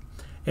timing loop.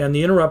 And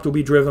the interrupt will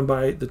be driven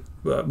by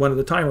one of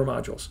the timer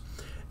modules.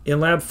 In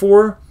lab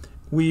 4,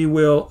 we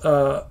will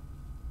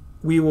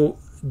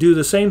do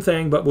the same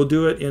thing, but we'll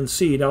do it in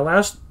C. Now,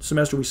 last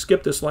semester we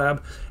skipped this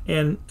lab,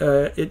 and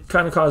it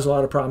kind of caused a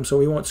lot of problems, so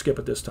we won't skip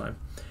it this time.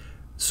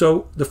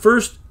 So the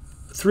first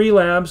 3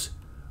 labs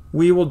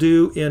we will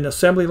do in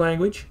assembly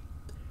language,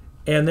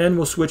 and then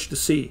we'll switch to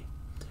C.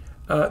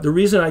 The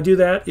reason I do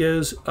that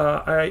is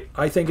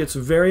I think it's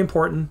very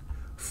important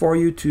for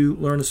you to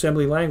learn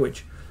assembly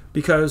language,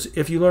 because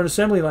if you learn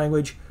assembly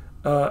language,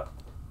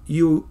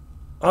 you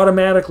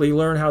automatically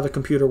learn how the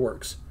computer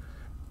works.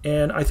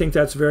 And I think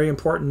that's very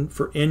important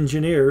for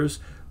engineers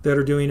that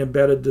are doing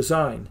embedded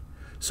design.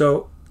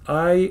 So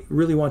I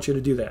really want you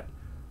to do that.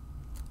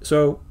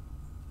 So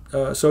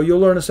you'll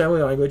learn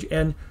assembly language,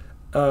 and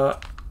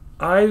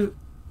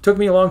took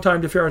me a long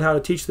time to figure out how to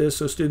teach this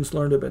so students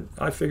learned it, but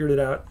I figured it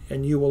out,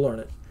 and you will learn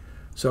it.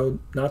 So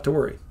not to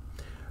worry.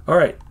 All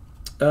right,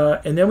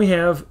 and then we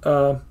have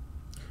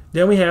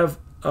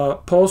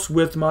pulse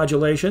width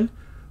modulation,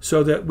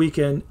 so that we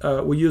can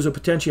we'll use a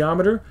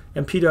potentiometer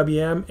and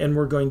PWM, and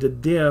we're going to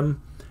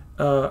dim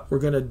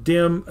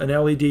an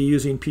LED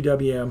using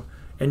PWM,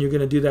 and you're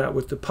going to do that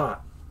with the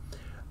pot.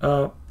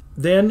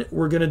 Then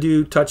we're going to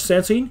do touch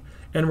sensing,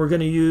 and we're going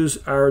to use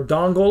our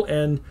dongle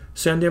and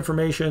send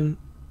information.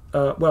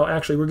 Well,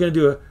 actually, we're going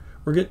to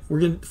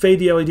fade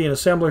the LED in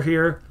assembler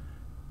here,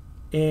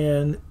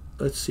 and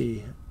let's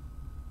see.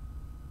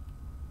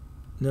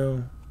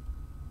 No.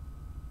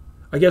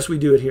 I guess we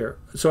do it here.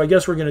 So I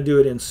guess we're going to do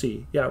it in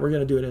C. Yeah, we're going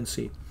to do it in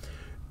C.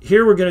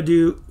 Here we're going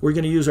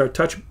to use our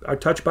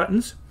touch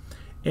buttons,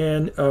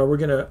 and we're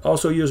going to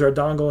also use our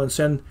dongle and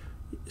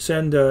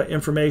send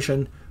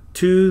information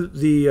to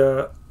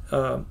the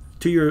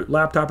to your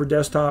laptop or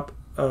desktop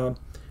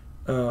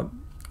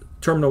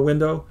terminal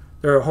window.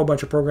 There are a whole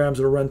bunch of programs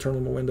that will run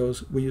terminal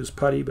windows. We use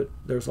PuTTY, but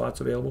there's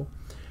lots available.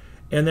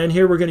 And then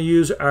here we're going to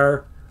use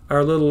our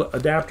little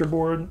adapter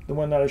board, the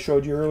one that I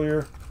showed you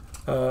earlier.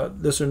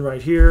 This one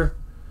right here.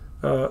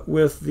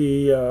 With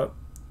the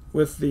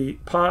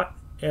pot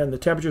and the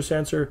temperature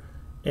sensor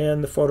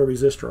and the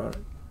photoresistor on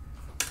it,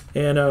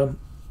 and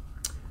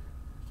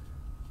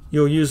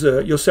you'll use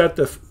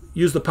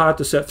the pot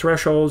to set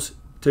thresholds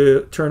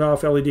to turn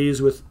off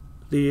LEDs with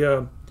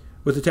the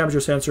temperature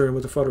sensor and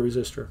with the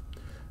photoresistor.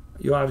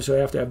 You obviously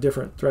have to have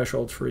different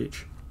thresholds for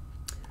each.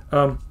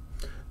 Then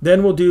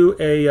we'll do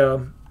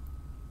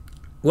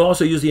we'll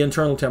also use the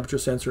internal temperature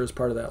sensor as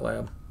part of that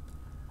lab,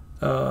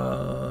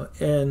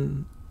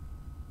 and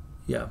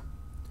yeah,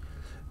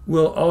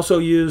 we'll also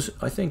use,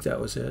 I think that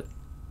was it.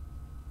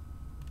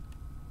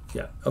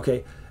 Yeah,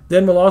 okay.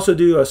 Then we'll also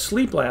do a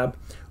sleep lab.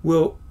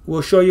 We'll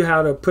show you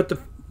how to put the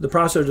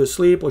processor to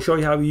sleep. We'll show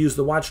you how we use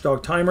the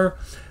watchdog timer,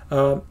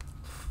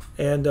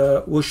 and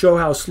we'll show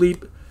how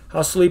sleep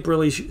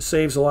really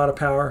saves a lot of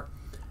power.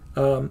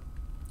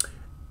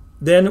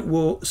 Then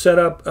we'll set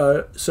up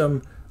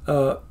some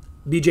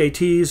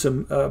BJTs,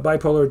 some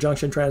bipolar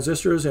junction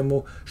transistors, and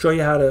we'll show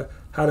you how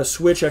to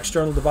switch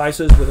external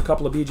devices with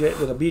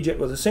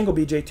a single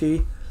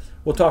BJT.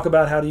 We'll talk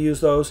about how to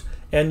use those,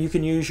 and you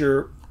can use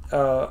your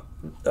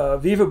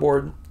Viva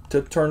board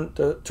to turn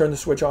the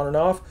switch on and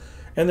off.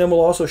 And then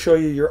we'll also show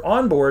you your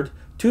onboard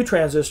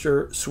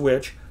 2-transistor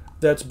switch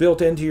that's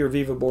built into your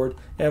Viva board,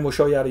 and we'll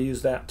show you how to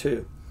use that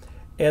too.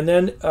 And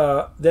then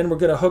we're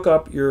going to hook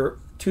up your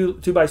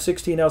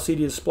 2x16 LCD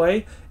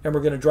display, and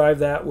we're going to drive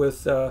that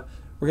with your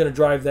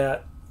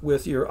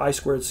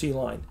I2C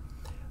line,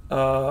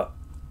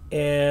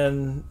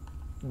 and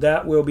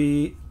that will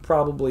be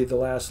probably the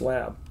last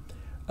lab.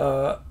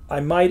 I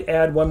might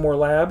add one more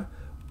lab,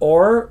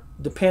 or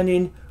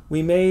depending,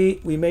 we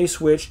may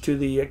switch to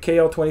the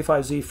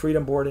KL25Z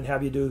Freedom board and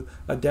have you do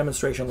a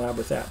demonstration lab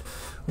with that.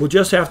 We'll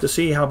just have to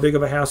see how big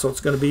of a hassle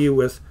it's going to be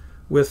with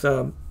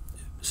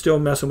still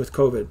messing with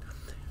COVID.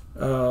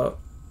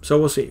 So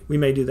we'll see. We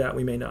may do that.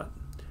 We may not.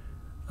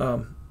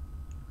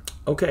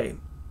 Okay,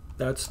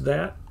 that's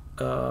that.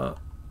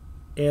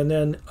 And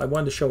then I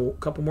wanted to show a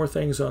couple more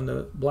things on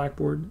the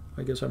Blackboard.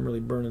 I guess I'm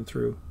really burning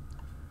through.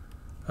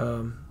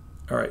 All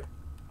right.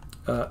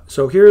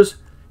 So here's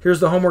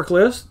the homework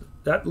list.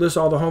 That lists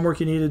all the homework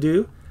you need to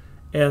do.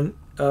 And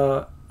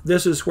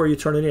this is where you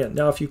turn it in.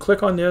 Now, if you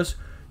click on this,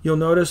 you'll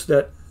notice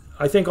that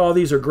I think all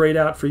these are grayed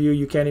out for you.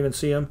 You can't even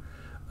see them.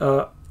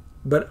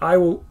 But I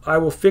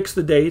will fix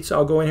the dates.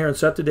 I'll go in here and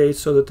set the dates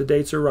so that the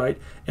dates are right.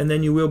 And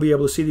then you will be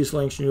able to see these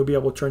links and you'll be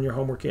able to turn your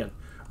homework in.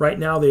 Right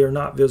now, they are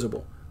not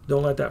visible.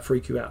 Don't let that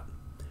freak you out.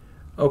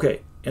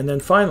 Okay, and then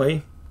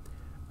finally,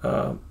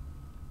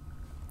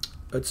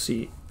 let's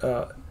see.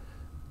 Let's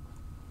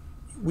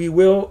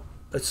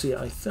see.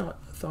 I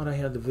thought I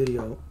had the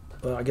video.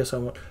 Well, I guess I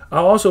won't.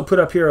 I'll also put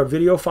up here a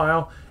video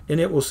file,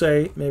 and it will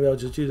say. Maybe I'll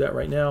just do that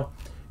right now.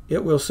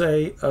 It will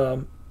say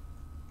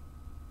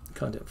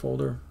content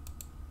folder.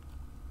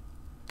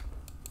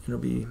 It'll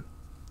be.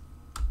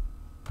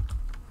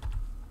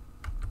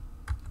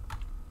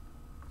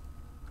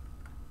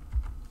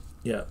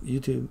 Yeah,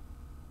 YouTube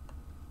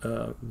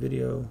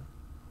video.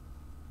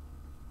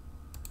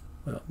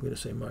 Well, I'm going to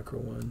say micro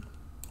one.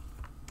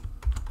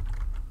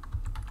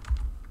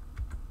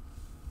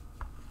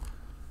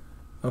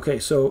 Okay,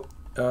 so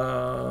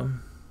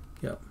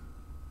yeah.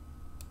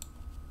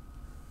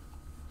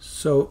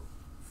 So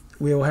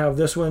we'll have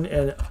this one,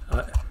 and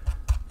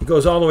it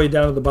goes all the way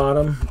down to the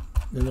bottom.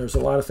 And there's a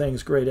lot of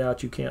things grayed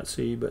out you can't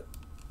see, but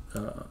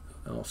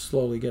I'll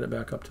slowly get it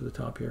back up to the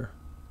top here.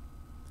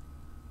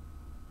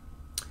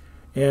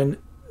 And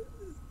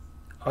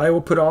I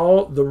will put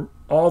all the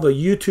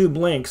YouTube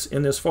links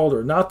in this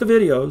folder, not the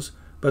videos,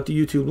 but the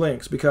YouTube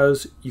links,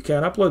 because you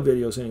can't upload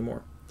videos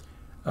anymore.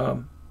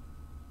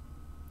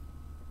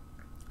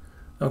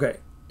 Okay,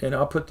 and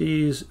I'll put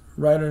these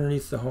right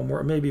underneath the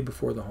homework, maybe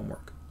before the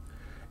homework.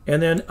 And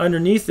then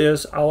underneath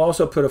this, I'll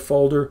also put a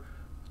folder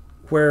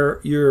where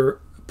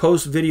your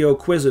post-video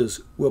quizzes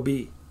will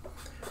be.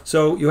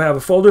 So you have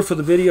a folder for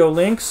the video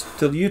links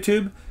to the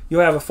YouTube.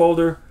 You'll have a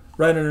folder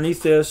right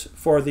underneath this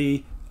for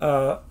the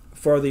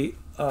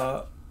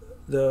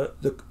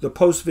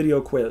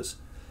post-video quiz.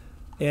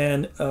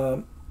 And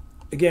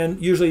again,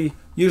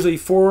 usually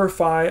 4 or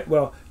 5.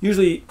 Well,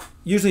 usually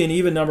an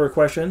even number of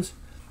questions.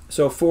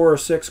 So 4 or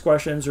 6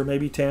 questions, or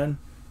maybe 10,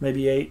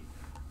 maybe 8,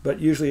 but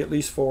usually at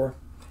least 4,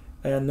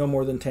 and no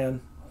more than 10.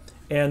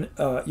 And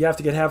you have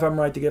to get half of them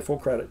right to get full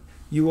credit.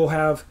 You will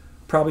have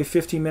probably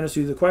 15 minutes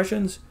to do the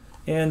questions,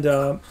 and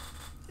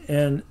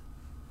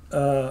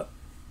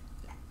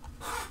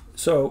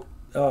so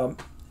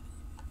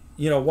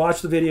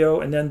watch the video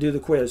and then do the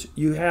quiz.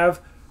 You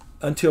have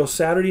until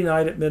Saturday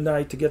night at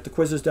midnight to get the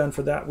quizzes done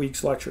for that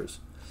week's lectures.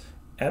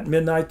 At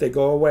midnight they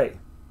go away,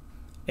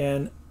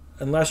 and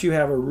unless you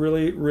have a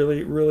really,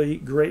 really, really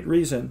great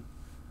reason,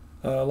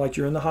 like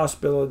you're in the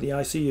hospital or the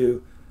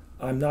ICU,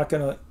 I'm not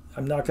gonna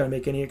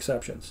make any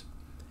exceptions,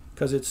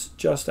 because it's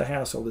just a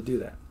hassle to do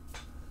that,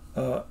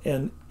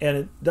 and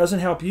it doesn't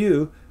help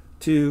you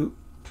to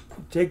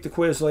take the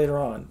quiz later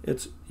on.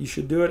 You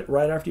should do it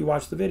right after you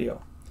watch the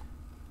video.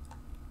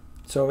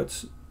 So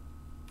it's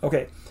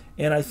okay,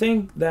 and I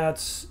think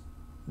that's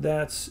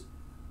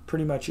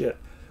pretty much it.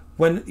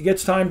 When it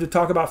gets time to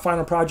talk about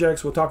final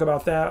projects, we'll talk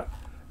about that.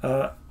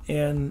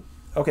 And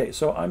okay,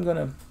 so I'm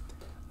going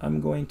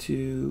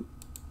to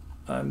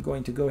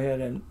go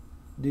ahead and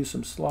do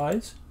some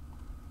slides.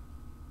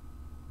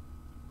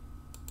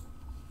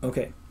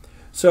 Okay,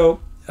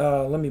 so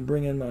let me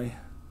bring in my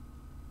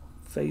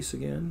face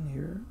again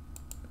here.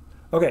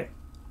 Okay,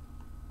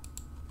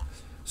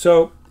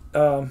 so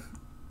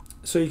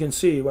so you can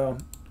see, well,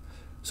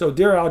 so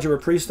dear algebra,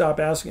 please stop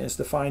asking us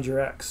to find your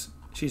x.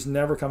 She's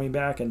never coming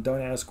back, and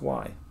don't ask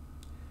why.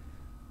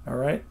 All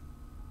right.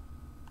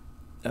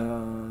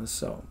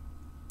 So,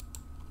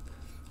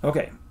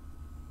 okay,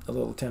 a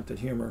little attempt at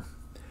humor.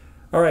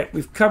 All right,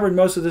 we've covered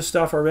most of this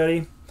stuff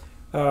already.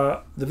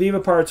 The Viva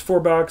part's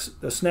 $4.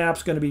 The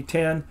snap's going to be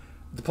 10.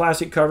 The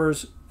plastic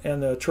covers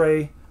and the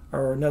tray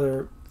are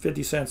another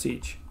 50 cents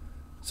each.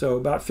 So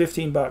about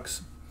 15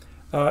 bucks.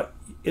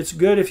 It's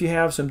good if you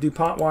have some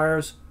DuPont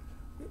wires.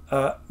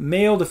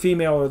 Male to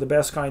female are the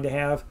best kind to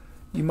have.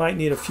 You might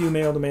need a few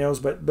male to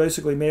males, but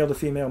basically male to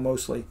female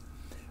mostly.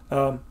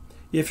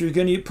 If you're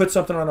going to put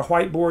something on a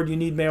whiteboard, you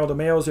need male to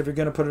males. If you're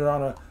going to put it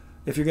on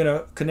if you're going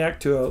to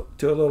connect to a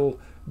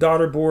little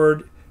daughter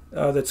board,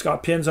 that's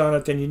got pins on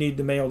it, then you need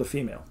the male to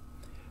female,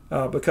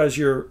 because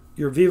your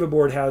Viva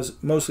board has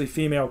mostly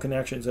female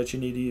connections that you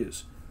need to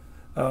use.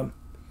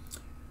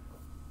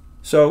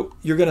 So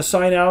you're going to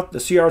sign out the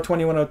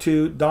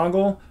CR2102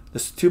 dongle, the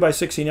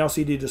 2x16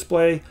 LCD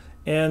display,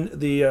 and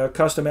the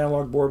custom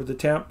analog board with the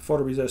temp,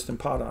 photoresist, and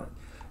pot on it.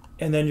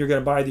 And then you're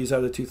going to buy these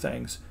other two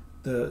things,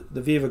 the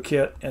Viva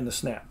kit and the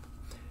snap.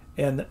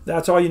 And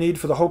that's all you need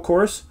for the whole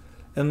course,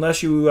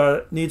 unless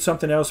you need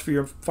something else for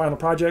your final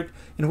project,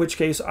 in which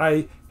case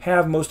I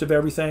have most of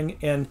everything,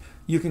 and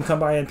you can come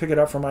by and pick it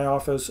up from my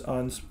office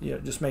on,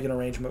 just make an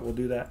arrangement. We'll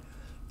do that.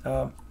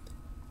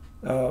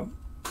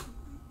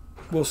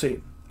 We'll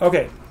see.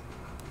 Okay,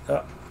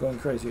 going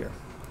crazy here.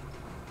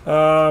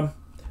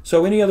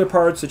 So any other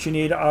parts that you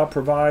need, I'll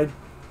provide.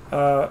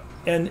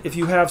 And if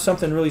you have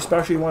something really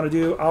special you want to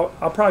do,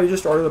 I'll probably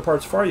just order the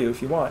parts for you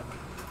if you want.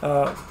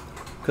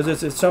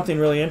 Because it's something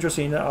really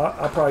interesting.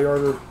 I'll probably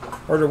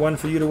order one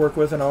for you to work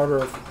with, and order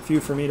a few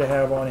for me to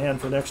have on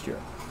hand for next year.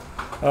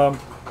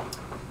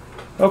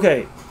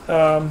 Okay.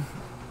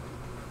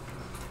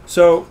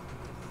 So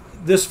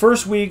this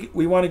first week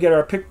we want to get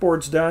our PIC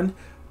boards done.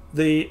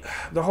 The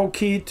whole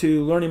key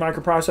to learning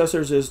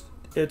microprocessors is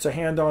it's a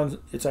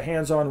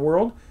hands-on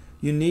world.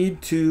 You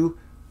need to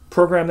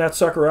program that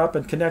sucker up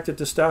and connect it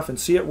to stuff and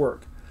see it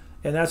work,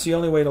 and that's the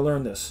only way to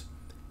learn this.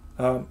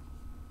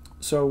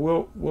 So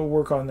we'll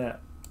work on that.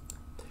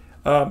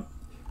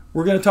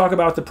 We're going to talk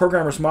about the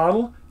programmer's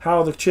model,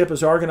 how the chip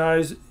is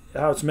organized,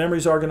 how its memory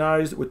is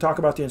organized. We'll talk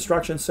about the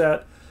instruction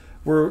set.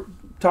 We'll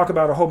talk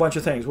about a whole bunch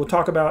of things. We'll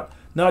talk about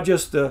not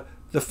just the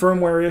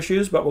firmware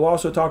issues, but we'll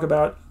also talk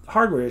about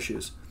hardware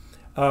issues.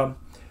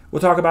 We'll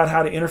talk about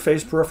how to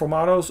interface peripheral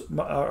models,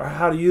 or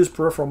how to use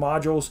peripheral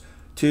modules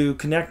to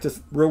connect to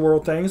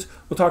real-world things.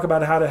 We'll talk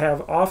about how to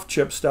have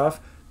off-chip stuff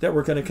that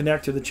we're going to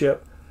connect to the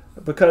chip,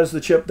 because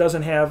the chip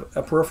doesn't have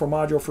a peripheral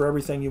module for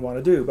everything you want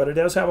to do, but it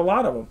does have a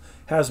lot of them.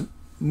 Has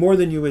more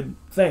than you would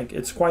think.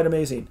 It's quite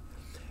amazing.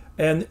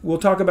 And we'll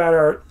talk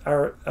about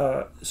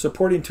our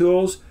supporting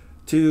tools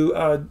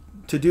to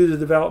do the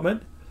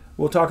development.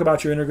 We'll talk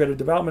about your integrated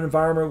development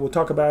environment. We'll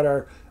talk about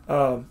our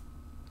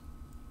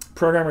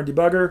programmer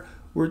debugger.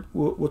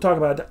 We'll talk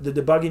about the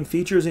debugging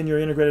features in your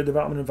integrated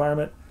development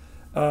environment.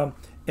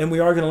 And we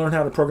are going to learn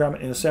how to program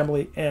it in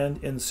assembly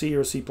and in C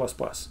or C++.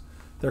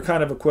 They're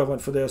kind of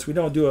equivalent for this. We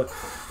don't do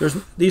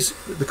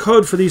the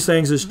code for these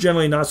things is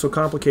generally not so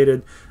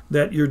complicated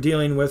that you're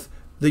dealing with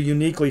the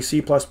uniquely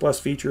C++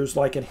 features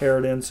like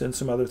inheritance and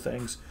some other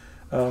things.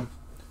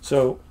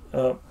 So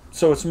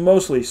it's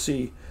mostly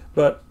C,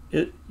 but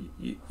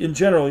in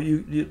general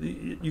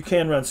you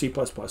can run C++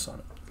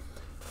 on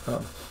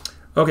it.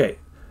 Okay.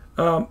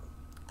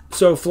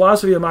 So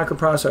philosophy of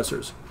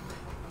microprocessors.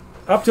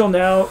 Up till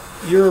now,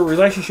 your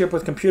relationship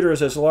with computers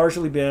has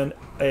largely been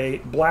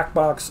a black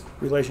box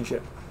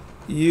relationship.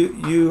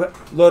 You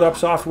load up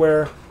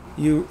software,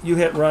 you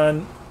hit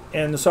run,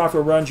 and the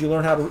software runs. You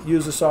learn how to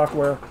use the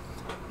software,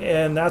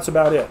 and that's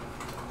about it.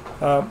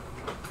 But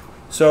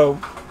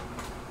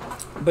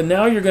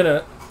now you're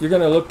gonna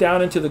look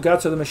down into the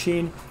guts of the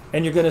machine,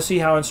 and you're gonna see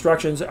how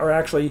instructions are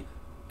actually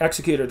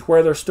executed,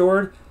 where they're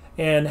stored,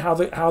 and how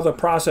the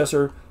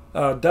processor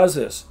does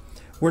this.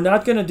 We're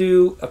not going to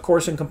do a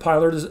course in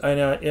compiler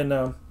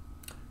in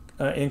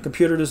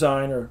computer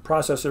design or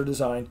processor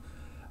design,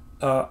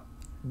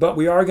 but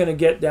we are going to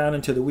get down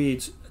into the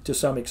weeds to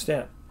some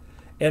extent.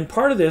 And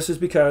part of this is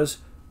because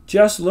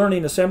just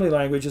learning assembly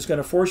language is going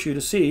to force you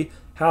to see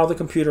how the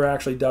computer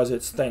actually does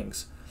its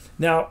things.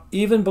 Now,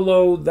 even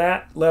below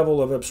that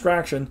level of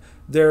abstraction,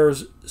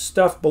 there's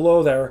stuff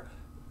below there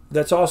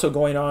that's also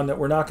going on that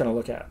we're not going to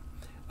look at.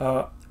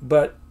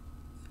 But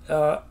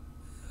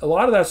a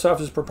lot of that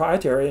stuff is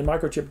proprietary, and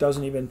Microchip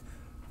doesn't even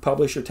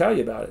publish or tell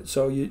you about it,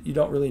 so you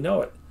don't really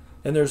know it.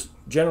 And there's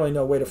generally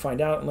no way to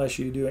find out unless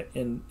you do it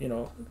in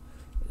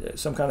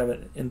some kind of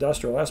an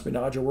industrial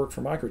espionage or work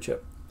for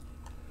Microchip.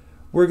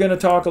 We're going to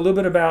talk a little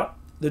bit about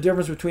the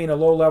difference between a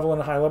low-level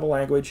and a high-level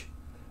language,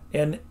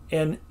 and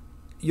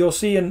you'll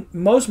see in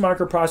most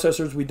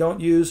microprocessors we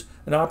don't use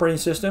an operating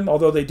system,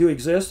 although they do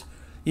exist.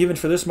 Even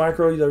for this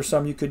micro, there's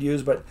some you could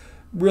use, but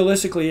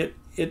realistically,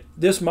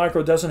 this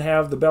micro doesn't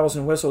have the bells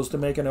and whistles to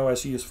make an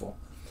OS useful.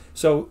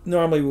 So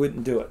normally we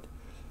wouldn't do it.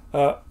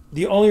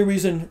 The only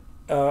reason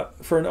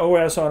for an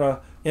OS on an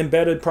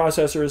embedded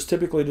processor is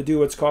typically to do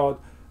what's called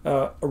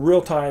a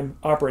real-time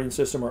operating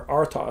system, or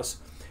RTOS.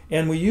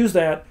 And we use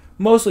that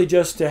mostly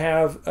just to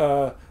have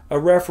a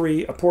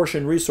referee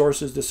apportion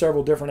resources to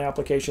several different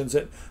applications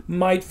that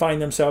might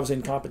find themselves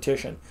in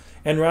competition.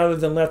 And rather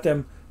than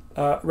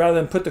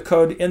put the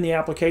code in the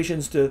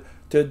applications to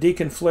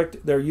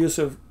deconflict their use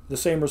of the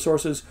same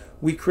resources,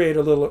 we create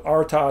a little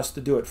RTOS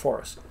to do it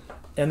for us.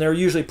 And they're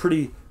usually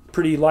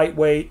pretty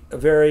lightweight, a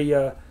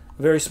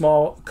very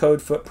small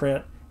code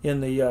footprint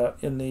in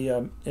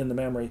the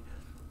memory.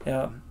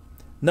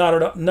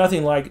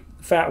 Nothing like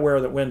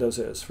fatware that Windows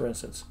is, for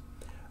instance.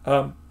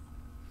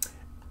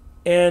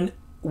 And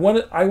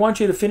I want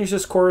you to finish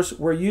this course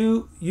where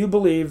you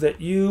believe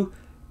that you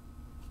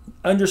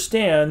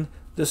understand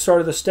the sort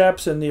of the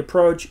steps and the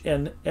approach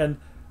and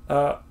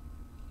a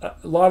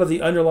lot of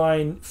the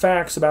underlying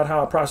facts about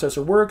how a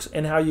processor works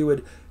and how you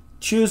would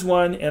choose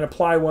one and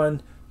apply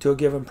one to a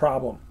given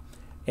problem,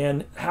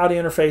 and how to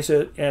interface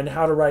it and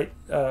how to write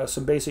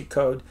some basic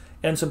code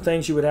and some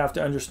things you would have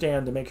to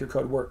understand to make your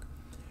code work.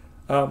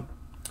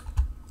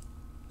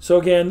 So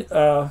again,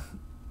 I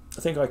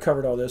think I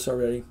covered all this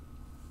already.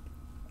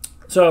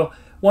 So I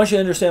want you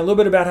to understand a little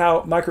bit about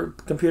how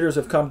microcomputers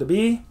have come to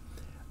be,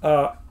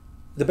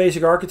 the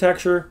basic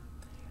architecture,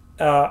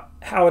 how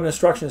an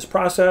instruction is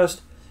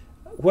processed,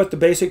 what the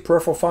basic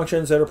peripheral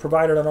functions that are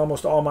provided on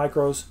almost all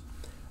micros,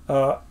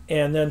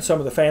 and then some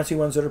of the fancy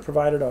ones that are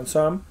provided on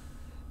some,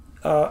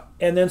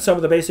 and then some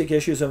of the basic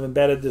issues of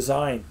embedded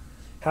design,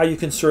 how you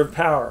conserve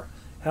power,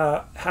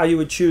 how you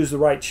would choose the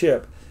right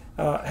chip,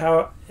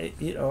 how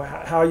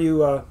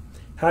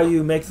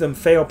you make them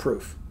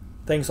fail-proof,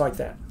 things like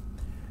that.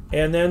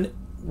 And then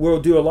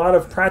we'll do a lot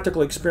of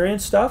practical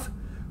experience stuff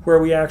where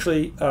we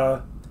actually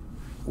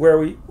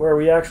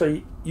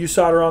you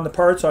solder on the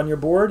parts on your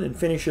board and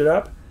finish it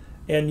up,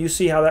 and you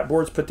see how that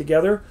board's put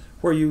together,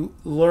 where you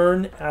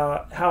learn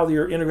how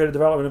your integrated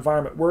development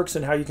environment works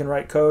and how you can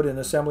write code in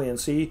assembly and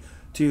C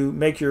to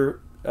make your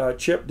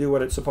chip do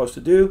what it's supposed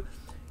to do.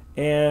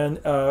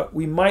 And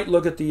we might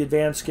look at the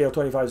advanced scale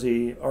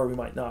 25Z, or we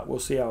might not. We'll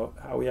see how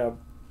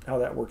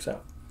that works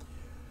out.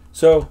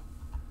 So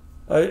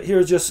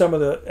here's just some of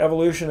the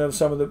evolution of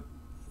some of the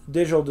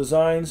digital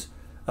designs.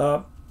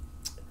 And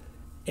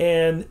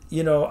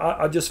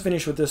I'll just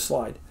finish with this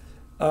slide.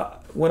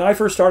 When I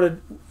first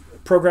started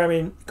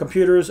programming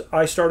computers,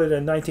 I started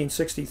in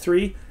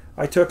 1963.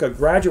 I took a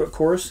graduate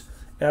course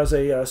as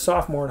a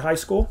sophomore in high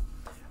school,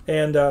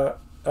 and at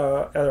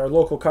our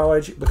local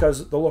college,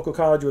 because the local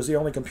college was the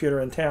only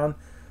computer in town,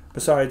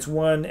 besides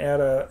one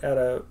at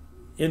a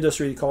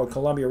industry called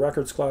Columbia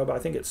Records Club. I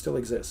think it still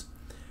exists.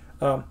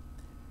 The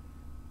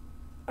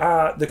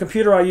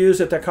computer I used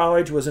at that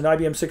college was an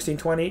IBM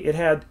 1620. It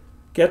had,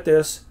 get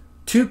this,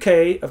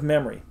 2K of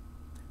memory.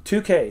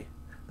 2K.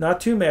 Not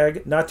 2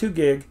 meg, not 2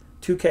 gig,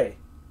 2K.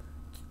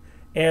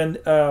 And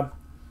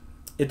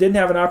it didn't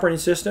have an operating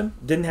system,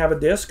 didn't have a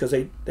disk, because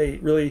they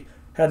really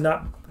had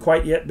not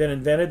quite yet been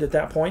invented at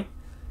that point.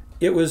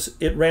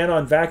 It ran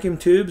on vacuum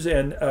tubes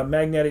and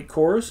magnetic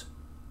cores.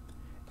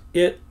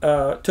 It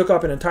took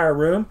up an entire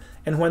room,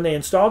 and when they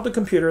installed the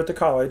computer at the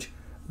college,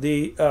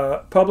 the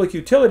public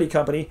utility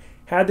company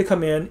had to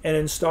come in and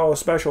install a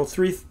special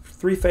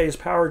three-phase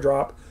power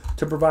drop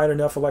to provide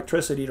enough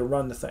electricity to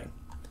run the thing.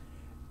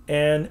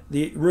 And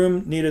the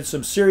room needed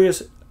some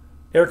serious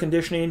air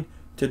conditioning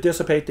to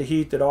dissipate the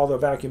heat that all the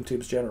vacuum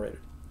tubes generated.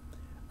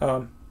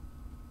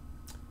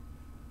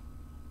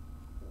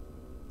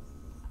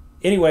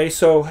 Anyway,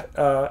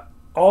 so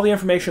all the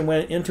information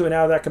went into and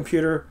out of that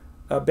computer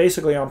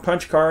basically on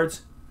punch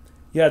cards.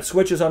 You had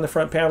switches on the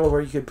front panel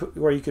where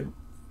you could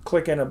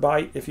click in a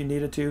byte if you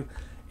needed to,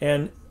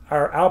 and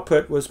our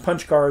output was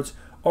punch cards.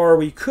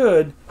 Or it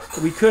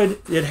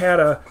had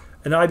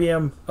an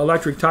IBM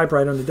Electric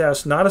typewriter on the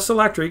desk, not a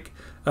Selectric,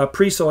 a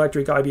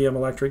pre-Selectric IBM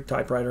Electric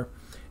typewriter,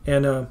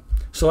 and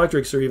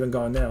Selectrics are even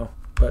gone now.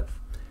 But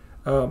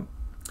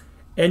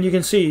and you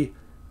can see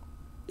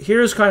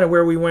here's kind of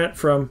where we went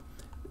from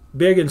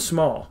big and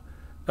small,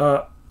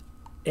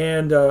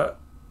 and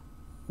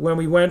when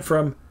we went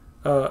from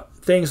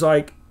things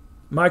like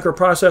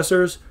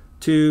microprocessors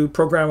to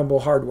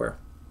programmable hardware,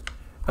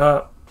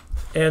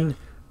 and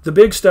the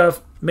big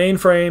stuff,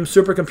 mainframes,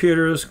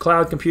 supercomputers,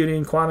 cloud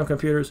computing, quantum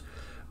computers,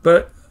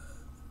 but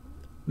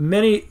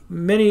many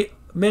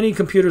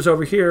computers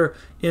over here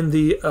in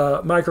the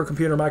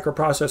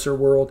microprocessor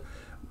world.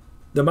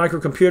 The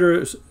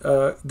microcomputers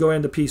go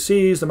into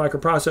PCs, the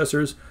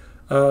microprocessors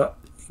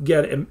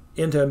get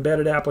into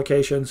embedded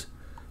applications.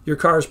 Your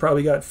car's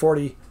probably got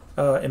 40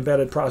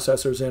 embedded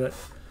processors in it.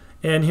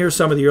 And here's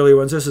some of the early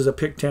ones. This is a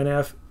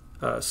PIC-10F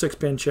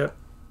 6-pin chip.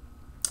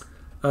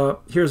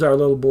 Here's our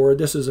little board.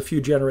 This is a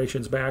few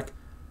generations back,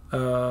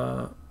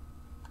 but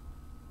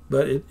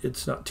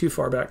it's not too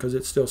far back because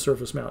it's still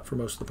surface mount for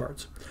most of the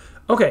parts.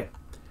 Okay,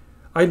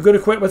 I'm going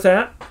to quit with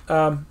that,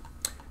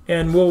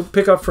 and we'll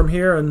pick up from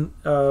here and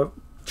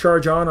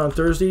charge on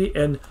Thursday,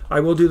 and I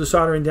will do the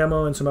soldering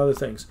demo and some other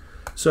things.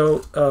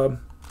 So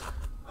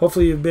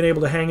hopefully you've been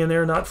able to hang in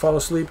there, not fall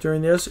asleep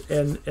during this,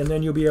 and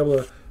then you'll be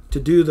able to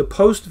do the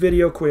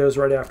post-video quiz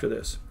right after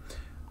this.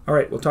 All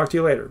right, we'll talk to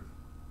you later.